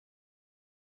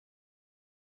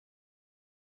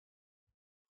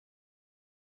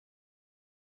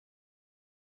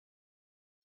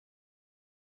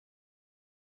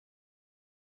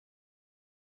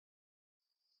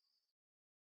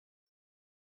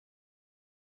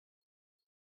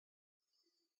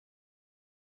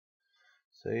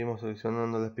 Seguimos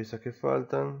seleccionando las piezas que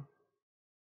faltan.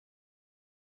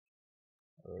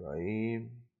 A ver,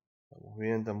 ahí. Estamos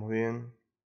bien, estamos bien.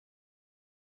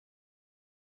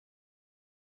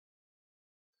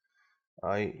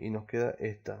 Ahí, y nos queda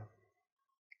esta.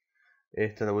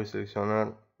 Esta la voy a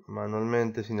seleccionar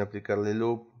manualmente sin aplicarle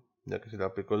loop. Ya que si le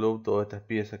aplico loop, todas estas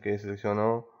piezas que he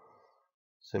seleccionado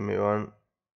se me van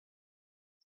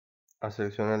a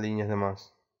seleccionar líneas de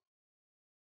más.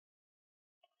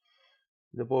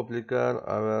 Le puedo aplicar,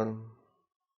 a ver,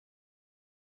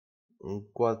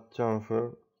 un quad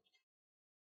chamfer.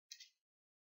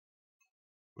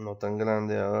 No tan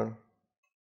grande, a ver.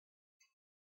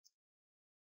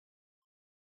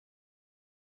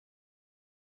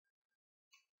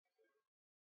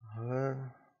 A ver,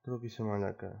 creo que hice mal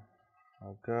acá.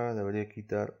 Acá debería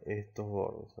quitar estos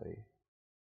bordes ahí.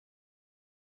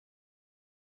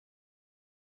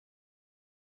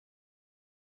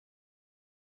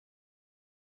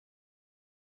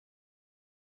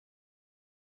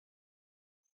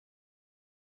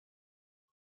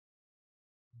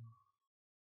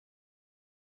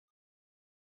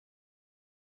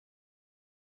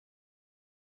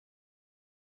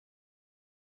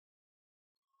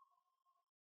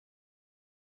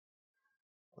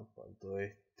 Faltó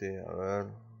este, a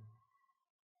ver.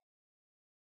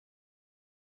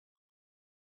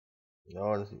 Y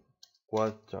ahora sí,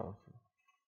 quad chamfer.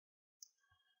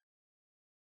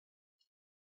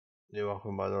 Le bajo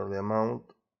el valor de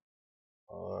amount.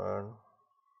 A ver.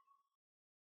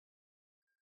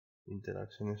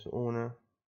 Interacciones 1.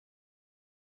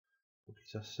 O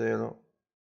quizás 0.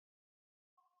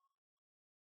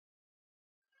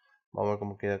 Vamos a ver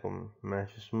cómo queda con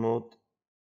Mesh Smooth.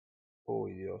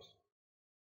 Uy, Dios.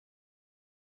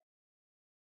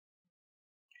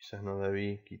 Quizás no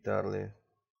debí quitarle.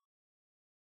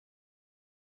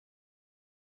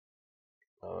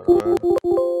 A ver, a ver.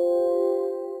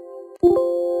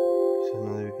 Quizás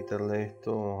no debí quitarle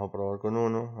esto. Vamos a probar con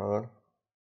uno. A ver.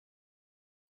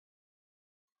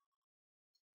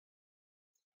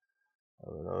 A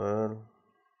ver, a ver.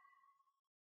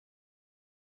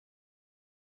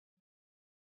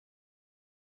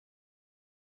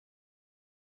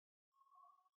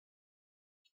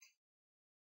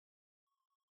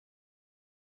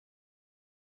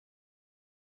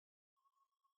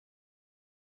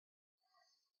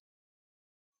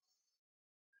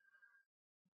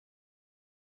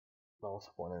 Vamos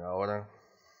a poner ahora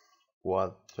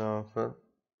quad chamfer.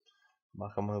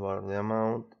 Bajamos el valor de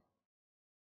amount.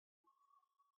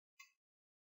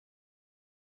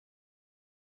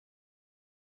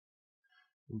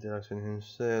 Interacciones en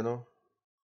 0.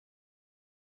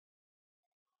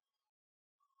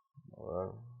 A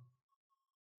ver.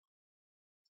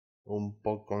 Un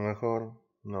poco mejor.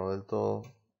 No del todo.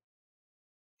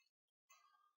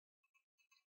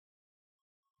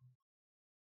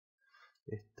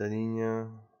 Esta línea.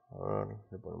 A ver.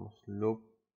 Le ponemos loop.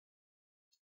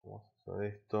 Vamos a hacer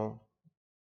esto.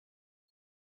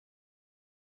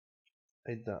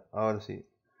 Ahí está. Ahora sí.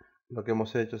 Lo que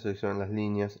hemos hecho, seleccionar las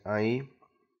líneas ahí.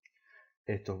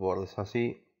 Estos bordes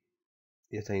así.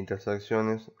 Y estas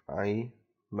intersecciones ahí.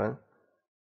 ¿Ven?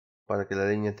 para que la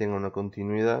línea tenga una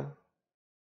continuidad.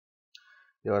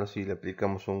 Y ahora sí, le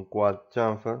aplicamos un quad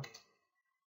chamfer,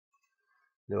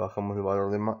 le bajamos el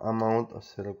valor de amount a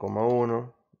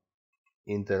 0,1,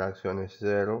 interacción es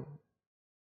 0,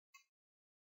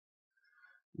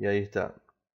 y ahí está.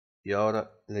 Y ahora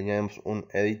le añadimos un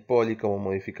edit poly como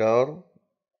modificador,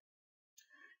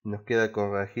 y nos queda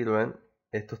corregir, ven,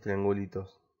 estos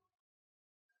triangulitos.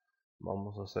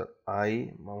 Vamos a hacer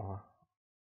ahí, vamos a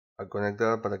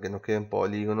conectar para que nos queden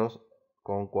polígonos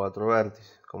con 4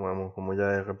 vértices, como ya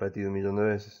he repetido un millón de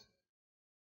veces.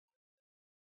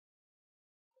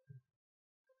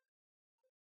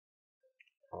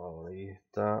 Ahí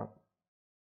está.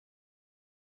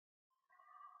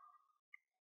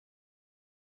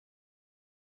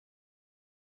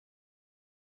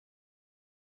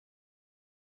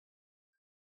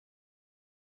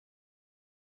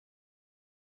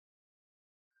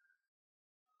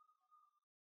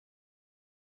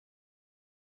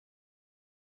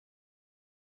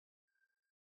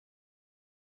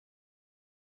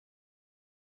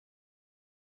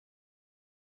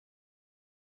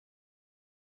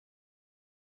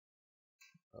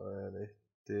 A ver,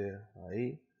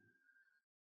 ahí.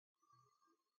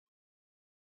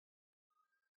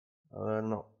 A ver,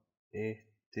 no.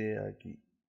 Aquí.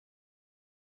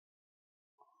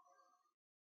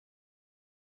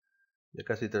 Ya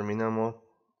casi terminamos.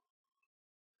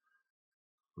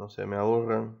 No se me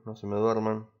aburran, no se me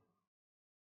duerman.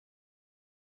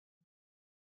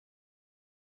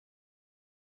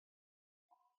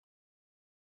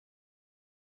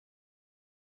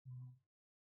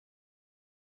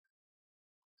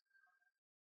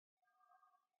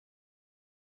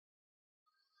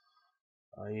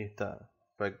 Ahí está,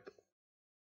 perfecto.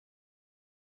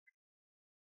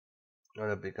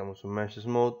 Ahora aplicamos un Mesh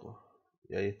Smooth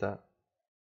y ahí está.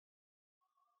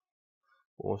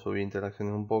 Vamos a subir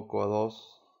interacciones un poco a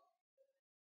 2.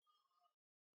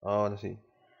 Ahora sí.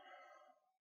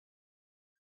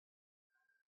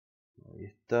 Ahí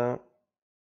está.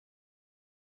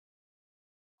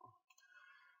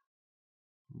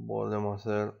 Volvemos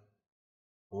a hacer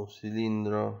un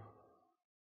cilindro.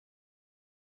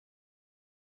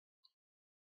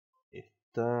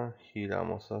 Está,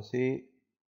 giramos así.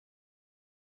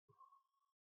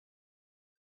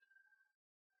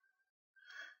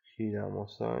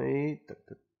 Giramos ahí. Tac,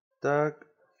 tac, tac.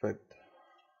 Perfecto.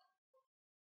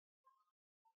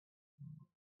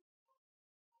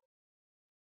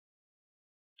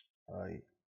 Ahí.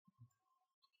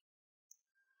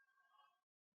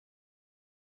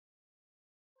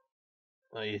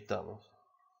 Ahí estamos.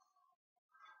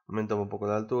 Aumentamos un poco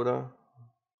la altura.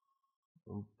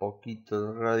 Un poquito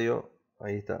el radio.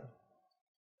 Ahí está.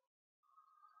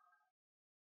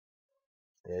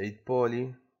 Edit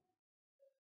poly.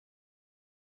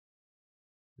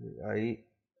 Ahí.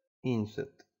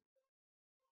 Inset.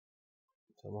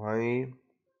 Estamos ahí.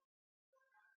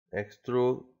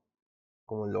 Extrude.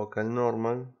 Como local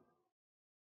normal.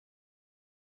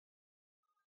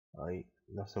 Ahí.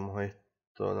 Le hacemos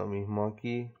esto lo mismo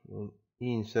aquí. Un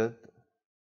inset.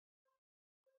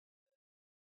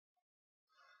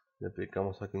 Le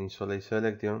aplicamos aquí un isolate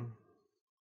selection.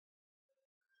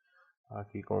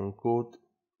 Aquí con cut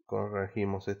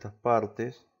corregimos estas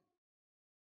partes.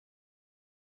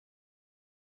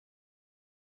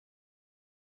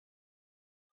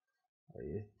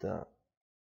 Ahí está.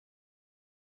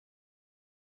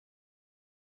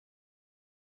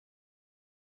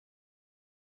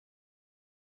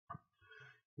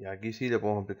 Y aquí sí le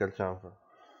podemos aplicar chamfer.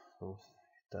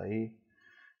 Está ahí.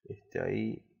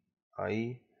 Ahí.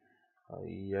 Ahí.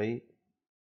 Ahí. Ahí.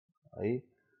 Ahí.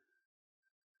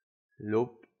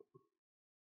 Loop.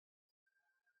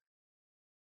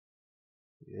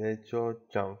 Y de hecho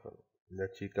chamfer. Le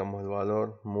achicamos el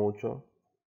valor mucho.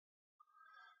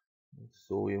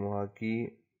 Subimos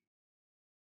aquí.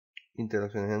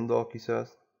 Interacciones en 2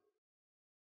 quizás.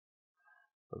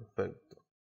 Perfecto.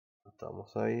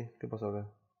 Estamos ahí. ¿Qué pasó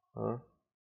acá? A ver.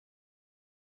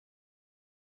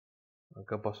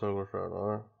 Acá pasó algo raro.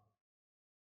 A ver.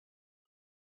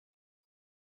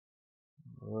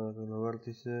 A ver, los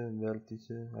vértices,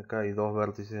 vértices. Acá hay 2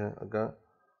 vértices. Acá.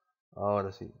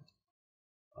 Ahora sí.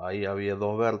 Ahí había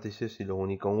 2 vértices y los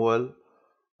uní con well.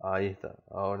 Ahí está.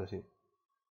 Ahora sí.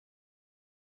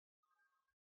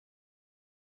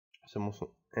 Hacemos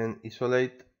en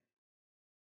isolate.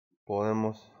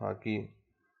 Podemos aquí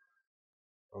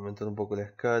aumentar un poco la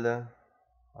escala.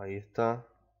 Ahí está.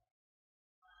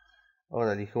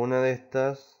 Ahora elijo una de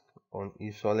estas con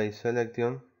isolate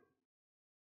selection.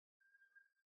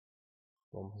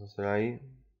 Vamos a hacer ahí.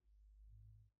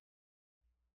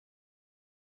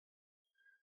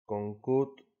 Con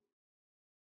cut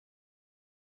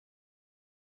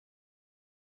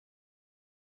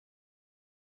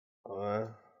A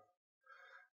ver,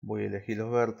 voy a elegir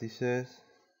los vértices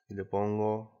y le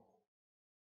pongo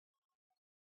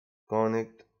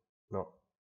connect, no,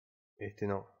 este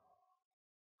no,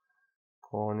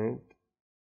 connect,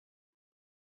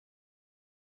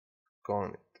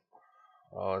 connect.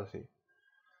 Ahora sí,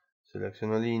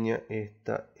 selecciono línea,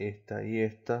 esta y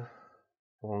esta,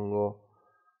 pongo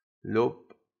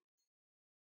loop,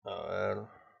 a ver,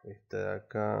 esta de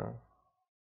acá,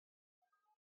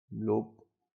 loop,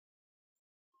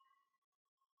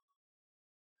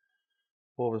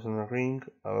 puedo presionar ring,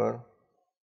 a ver,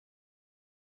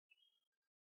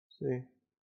 sí,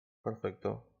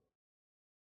 perfecto.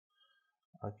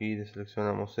 Aquí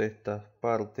deseleccionamos estas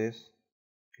partes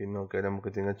que no queremos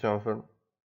que tenga chamfer.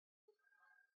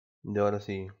 Y ahora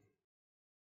sí,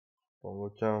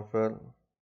 pongo chamfer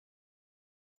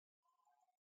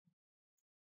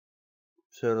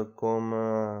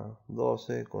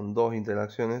 0,12 con dos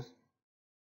interacciones.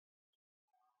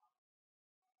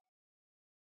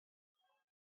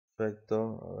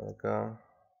 Perfecto, a ver acá.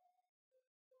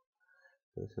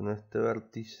 Selecciono este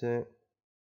vértice.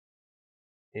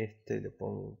 Este le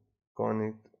pongo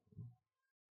connect.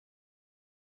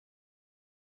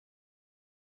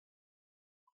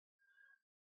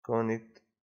 Connect.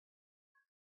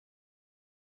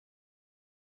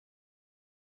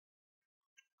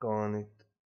 Connect.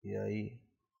 Y ahí.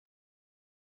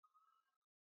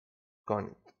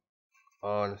 Connect.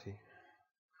 Ahora sí.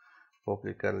 Puedo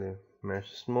aplicarle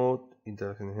Mesh Smooth.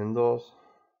 Interacciones en 2.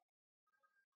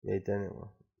 Y ahí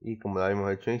tenemos. Y como lo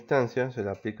habíamos hecho en instancia, se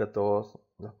le aplica a todas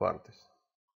las partes.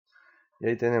 Y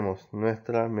ahí tenemos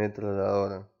nuestra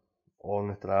ametralladora o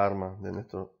nuestra arma de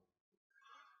nuestro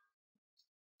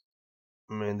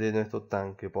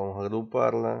tanque. Podemos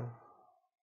agruparla,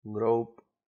 group,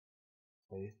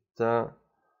 ahí está.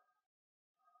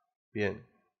 Bien,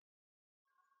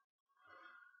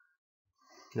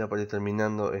 ya para ir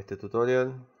terminando este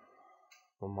tutorial,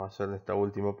 vamos a hacer esta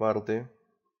última parte.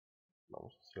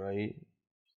 Vamos a hacer ahí,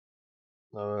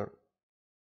 a ver,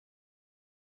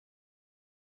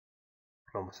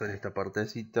 vamos a hacer esta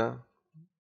partecita.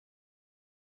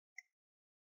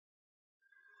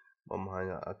 Vamos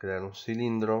a crear un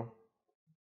cilindro.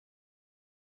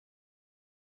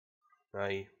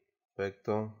 Ahí,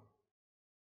 perfecto.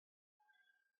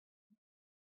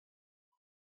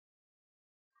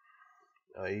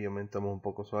 Ahí aumentamos un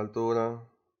poco su altura.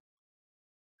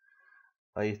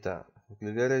 Ahí está,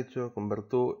 clic derecho, convert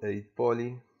to, edit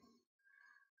poly.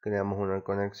 Creamos una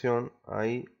conexión,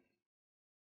 ahí,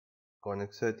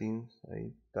 connect settings,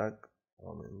 ahí, tac,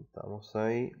 aumentamos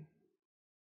ahí.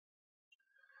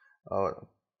 Ahora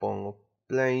pongo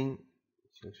plane,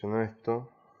 selecciono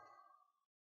esto,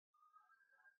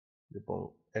 le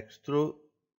pongo extrude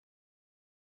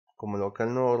como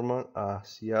local normal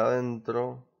hacia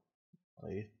adentro,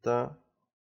 ahí está.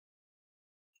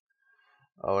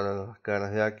 Ahora las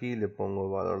caras de aquí le pongo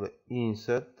el valor de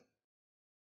inset,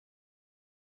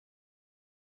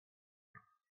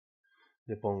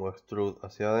 le pongo extrude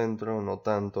hacia adentro, no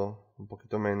tanto, un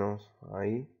poquito menos,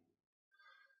 ahí.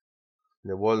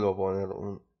 Le vuelvo a poner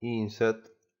un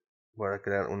inset para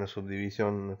crear una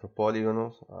subdivisión en nuestros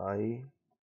polígonos, ahí,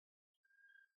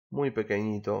 muy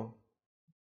pequeñito.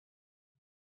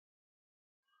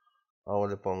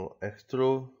 Ahora le pongo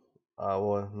extrude,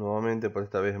 hago nuevamente, pero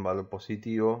esta vez en valor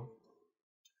positivo,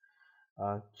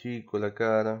 achico la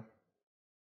cara,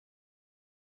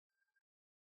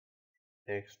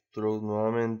 extrude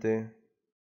nuevamente,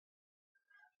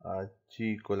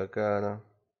 achico la cara,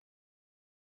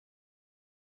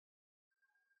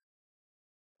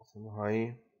 hacemos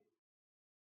ahí,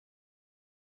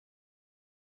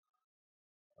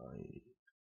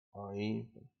 ahí,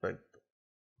 perfecto.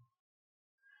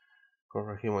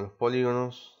 Corregimos los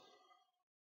polígonos,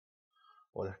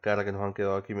 o las caras que nos han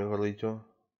quedado aquí, mejor dicho.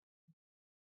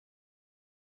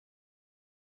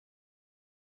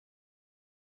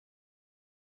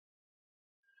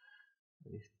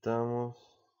 Ahí estamos.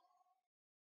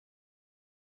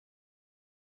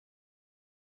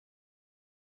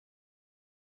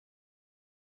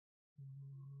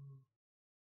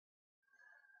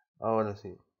 Ahora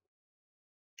sí.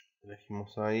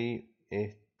 Elegimos ahí,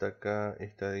 esta acá,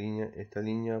 esta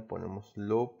línea, ponemos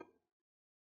loop.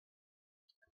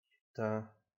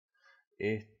 Esta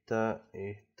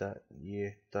y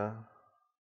esta.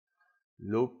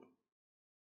 Loop.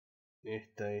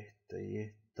 Esta y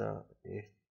esta.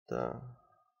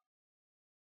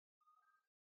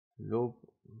 Loop.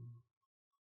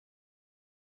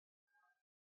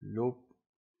 Loop.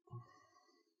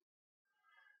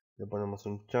 Le ponemos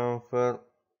un chamfer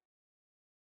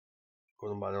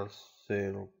con un valor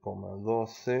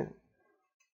 0,12.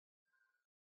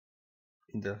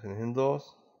 interacciones en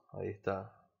 2, ahí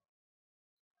está.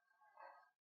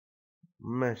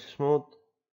 Mesh Smooth,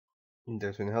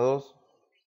 interacciones a 2,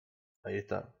 ahí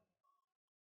está.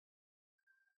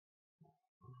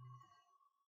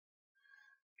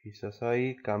 Quizás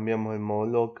ahí cambiamos el modo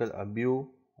local a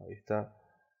View, ahí está.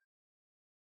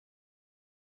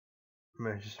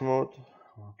 Mesh Smooth,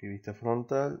 aquí vista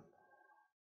frontal,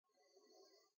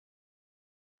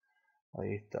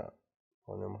 ahí está.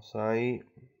 Ponemos ahí.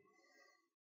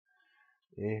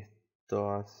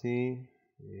 Esto así,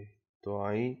 esto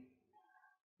ahí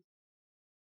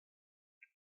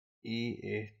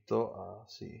y esto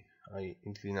así, ahí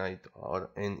inclinadito.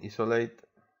 Ahora en isolate,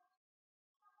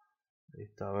 ahí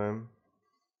está, ven,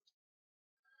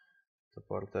 esta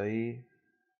parte ahí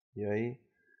y ahí,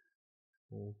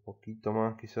 un poquito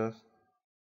más quizás.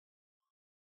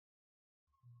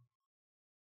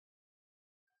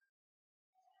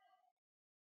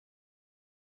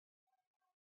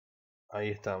 Ahí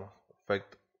estamos,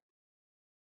 perfecto.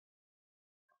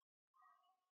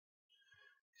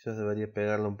 Quizás debería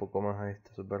pegarle un poco más a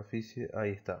esta superficie,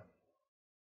 ahí está.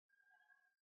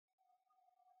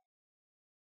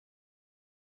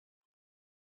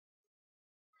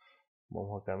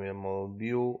 Vamos a cambiar modo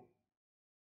view,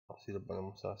 así lo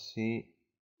ponemos así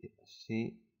y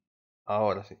así.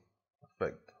 Ahora sí,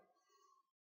 perfecto.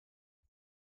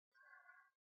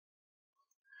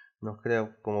 Nos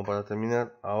crea como para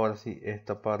terminar, ahora sí,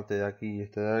 esta parte de aquí y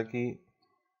esta de aquí.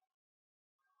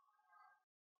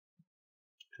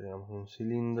 Creamos un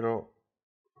cilindro.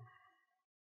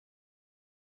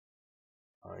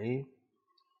 Ahí.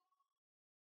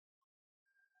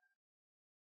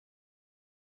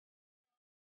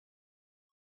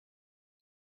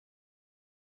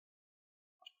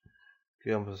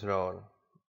 ¿Qué vamos a hacer ahora?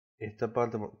 Esta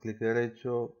parte, clic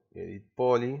derecho, edit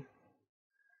poly.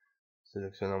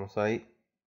 Seleccionamos ahí.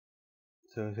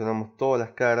 Seleccionamos todas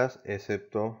las caras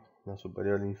excepto la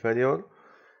superior e inferior.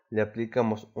 Le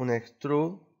aplicamos un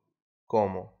extrude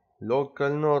como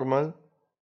local normal,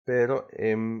 pero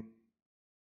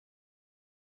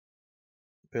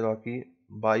aquí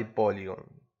by polygon.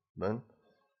 ¿Ven?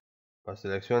 Las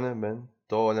selecciones, ven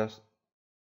todas las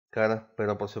caras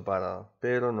pero por separado.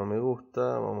 Pero no me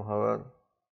gusta. Vamos a ver.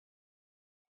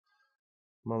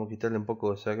 Vamos a quitarle un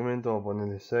poco de segmento. Vamos a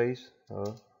ponerle 6. A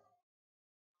ver.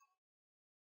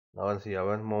 Ahora sí, a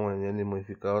ver, vamos a añadir el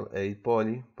modificador edit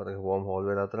poly para que podamos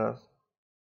volver atrás.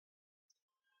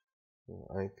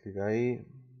 Ahí, clic ahí.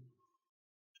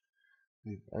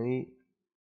 Clic ahí.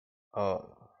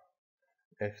 Ahora,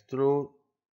 extrude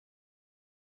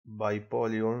by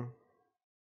polygon.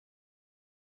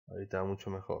 Ahí está mucho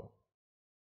mejor.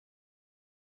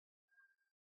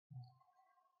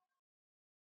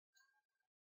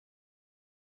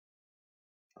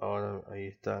 Ahora ahí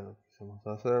está lo que quisimos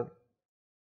hacer.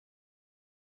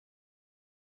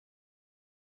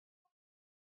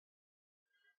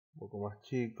 Un poco más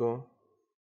chico.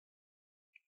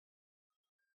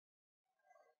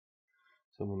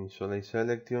 Hacemos un isolate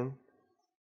selection.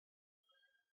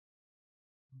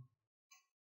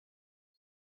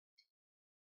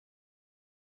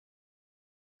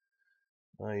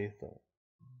 Ahí está.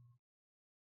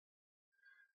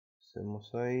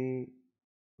 Hacemos ahí.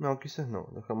 No, quizás no,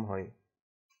 dejamos ahí.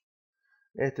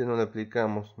 Este no le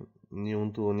aplicamos ni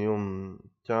un tubo ni un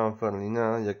chamfer ni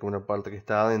nada, ya que una parte que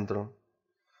está adentro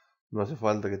no hace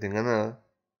falta que tenga nada.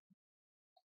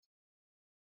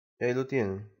 Ahí lo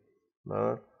tienen. A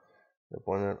ver, voy a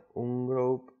poner un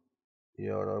group y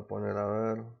ahora voy a poner, a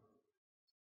ver,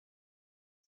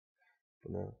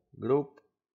 poner group.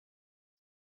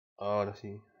 Ahora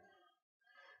sí,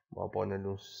 voy a ponerle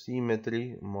un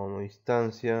symmetry, modo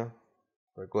distancia.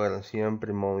 Recuerden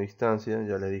siempre modo distancia,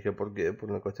 ya les dije por qué, por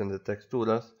una cuestión de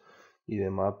texturas y de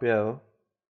mapeado.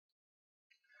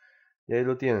 Y ahí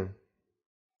lo tienen.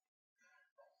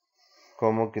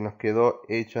 Como que nos quedó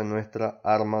hecha nuestra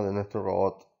arma de nuestro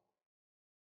robot.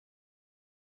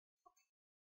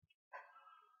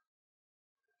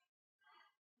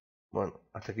 Bueno,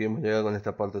 hasta aquí hemos llegado con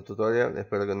esta parte del tutorial.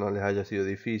 Espero que no les haya sido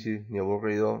difícil ni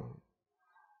aburrido.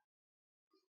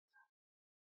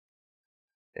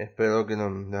 Espero que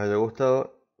les haya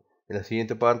gustado. En la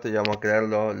siguiente parte ya vamos a crear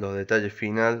los detalles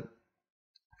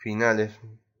finales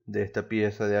de esta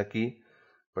pieza de aquí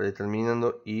para ir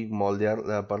terminando y moldear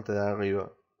la parte de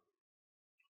arriba.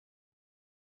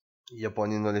 Y ya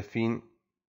poniéndole fin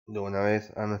de una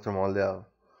vez a nuestro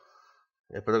moldeado.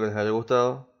 Espero que les haya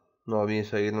gustado. No olviden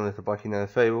seguirnos en nuestra página de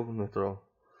Facebook, nuestro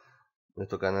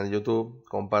canal de YouTube.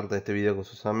 Compartan este video con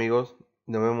sus amigos.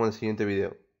 Nos vemos en el siguiente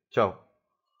video. Chao.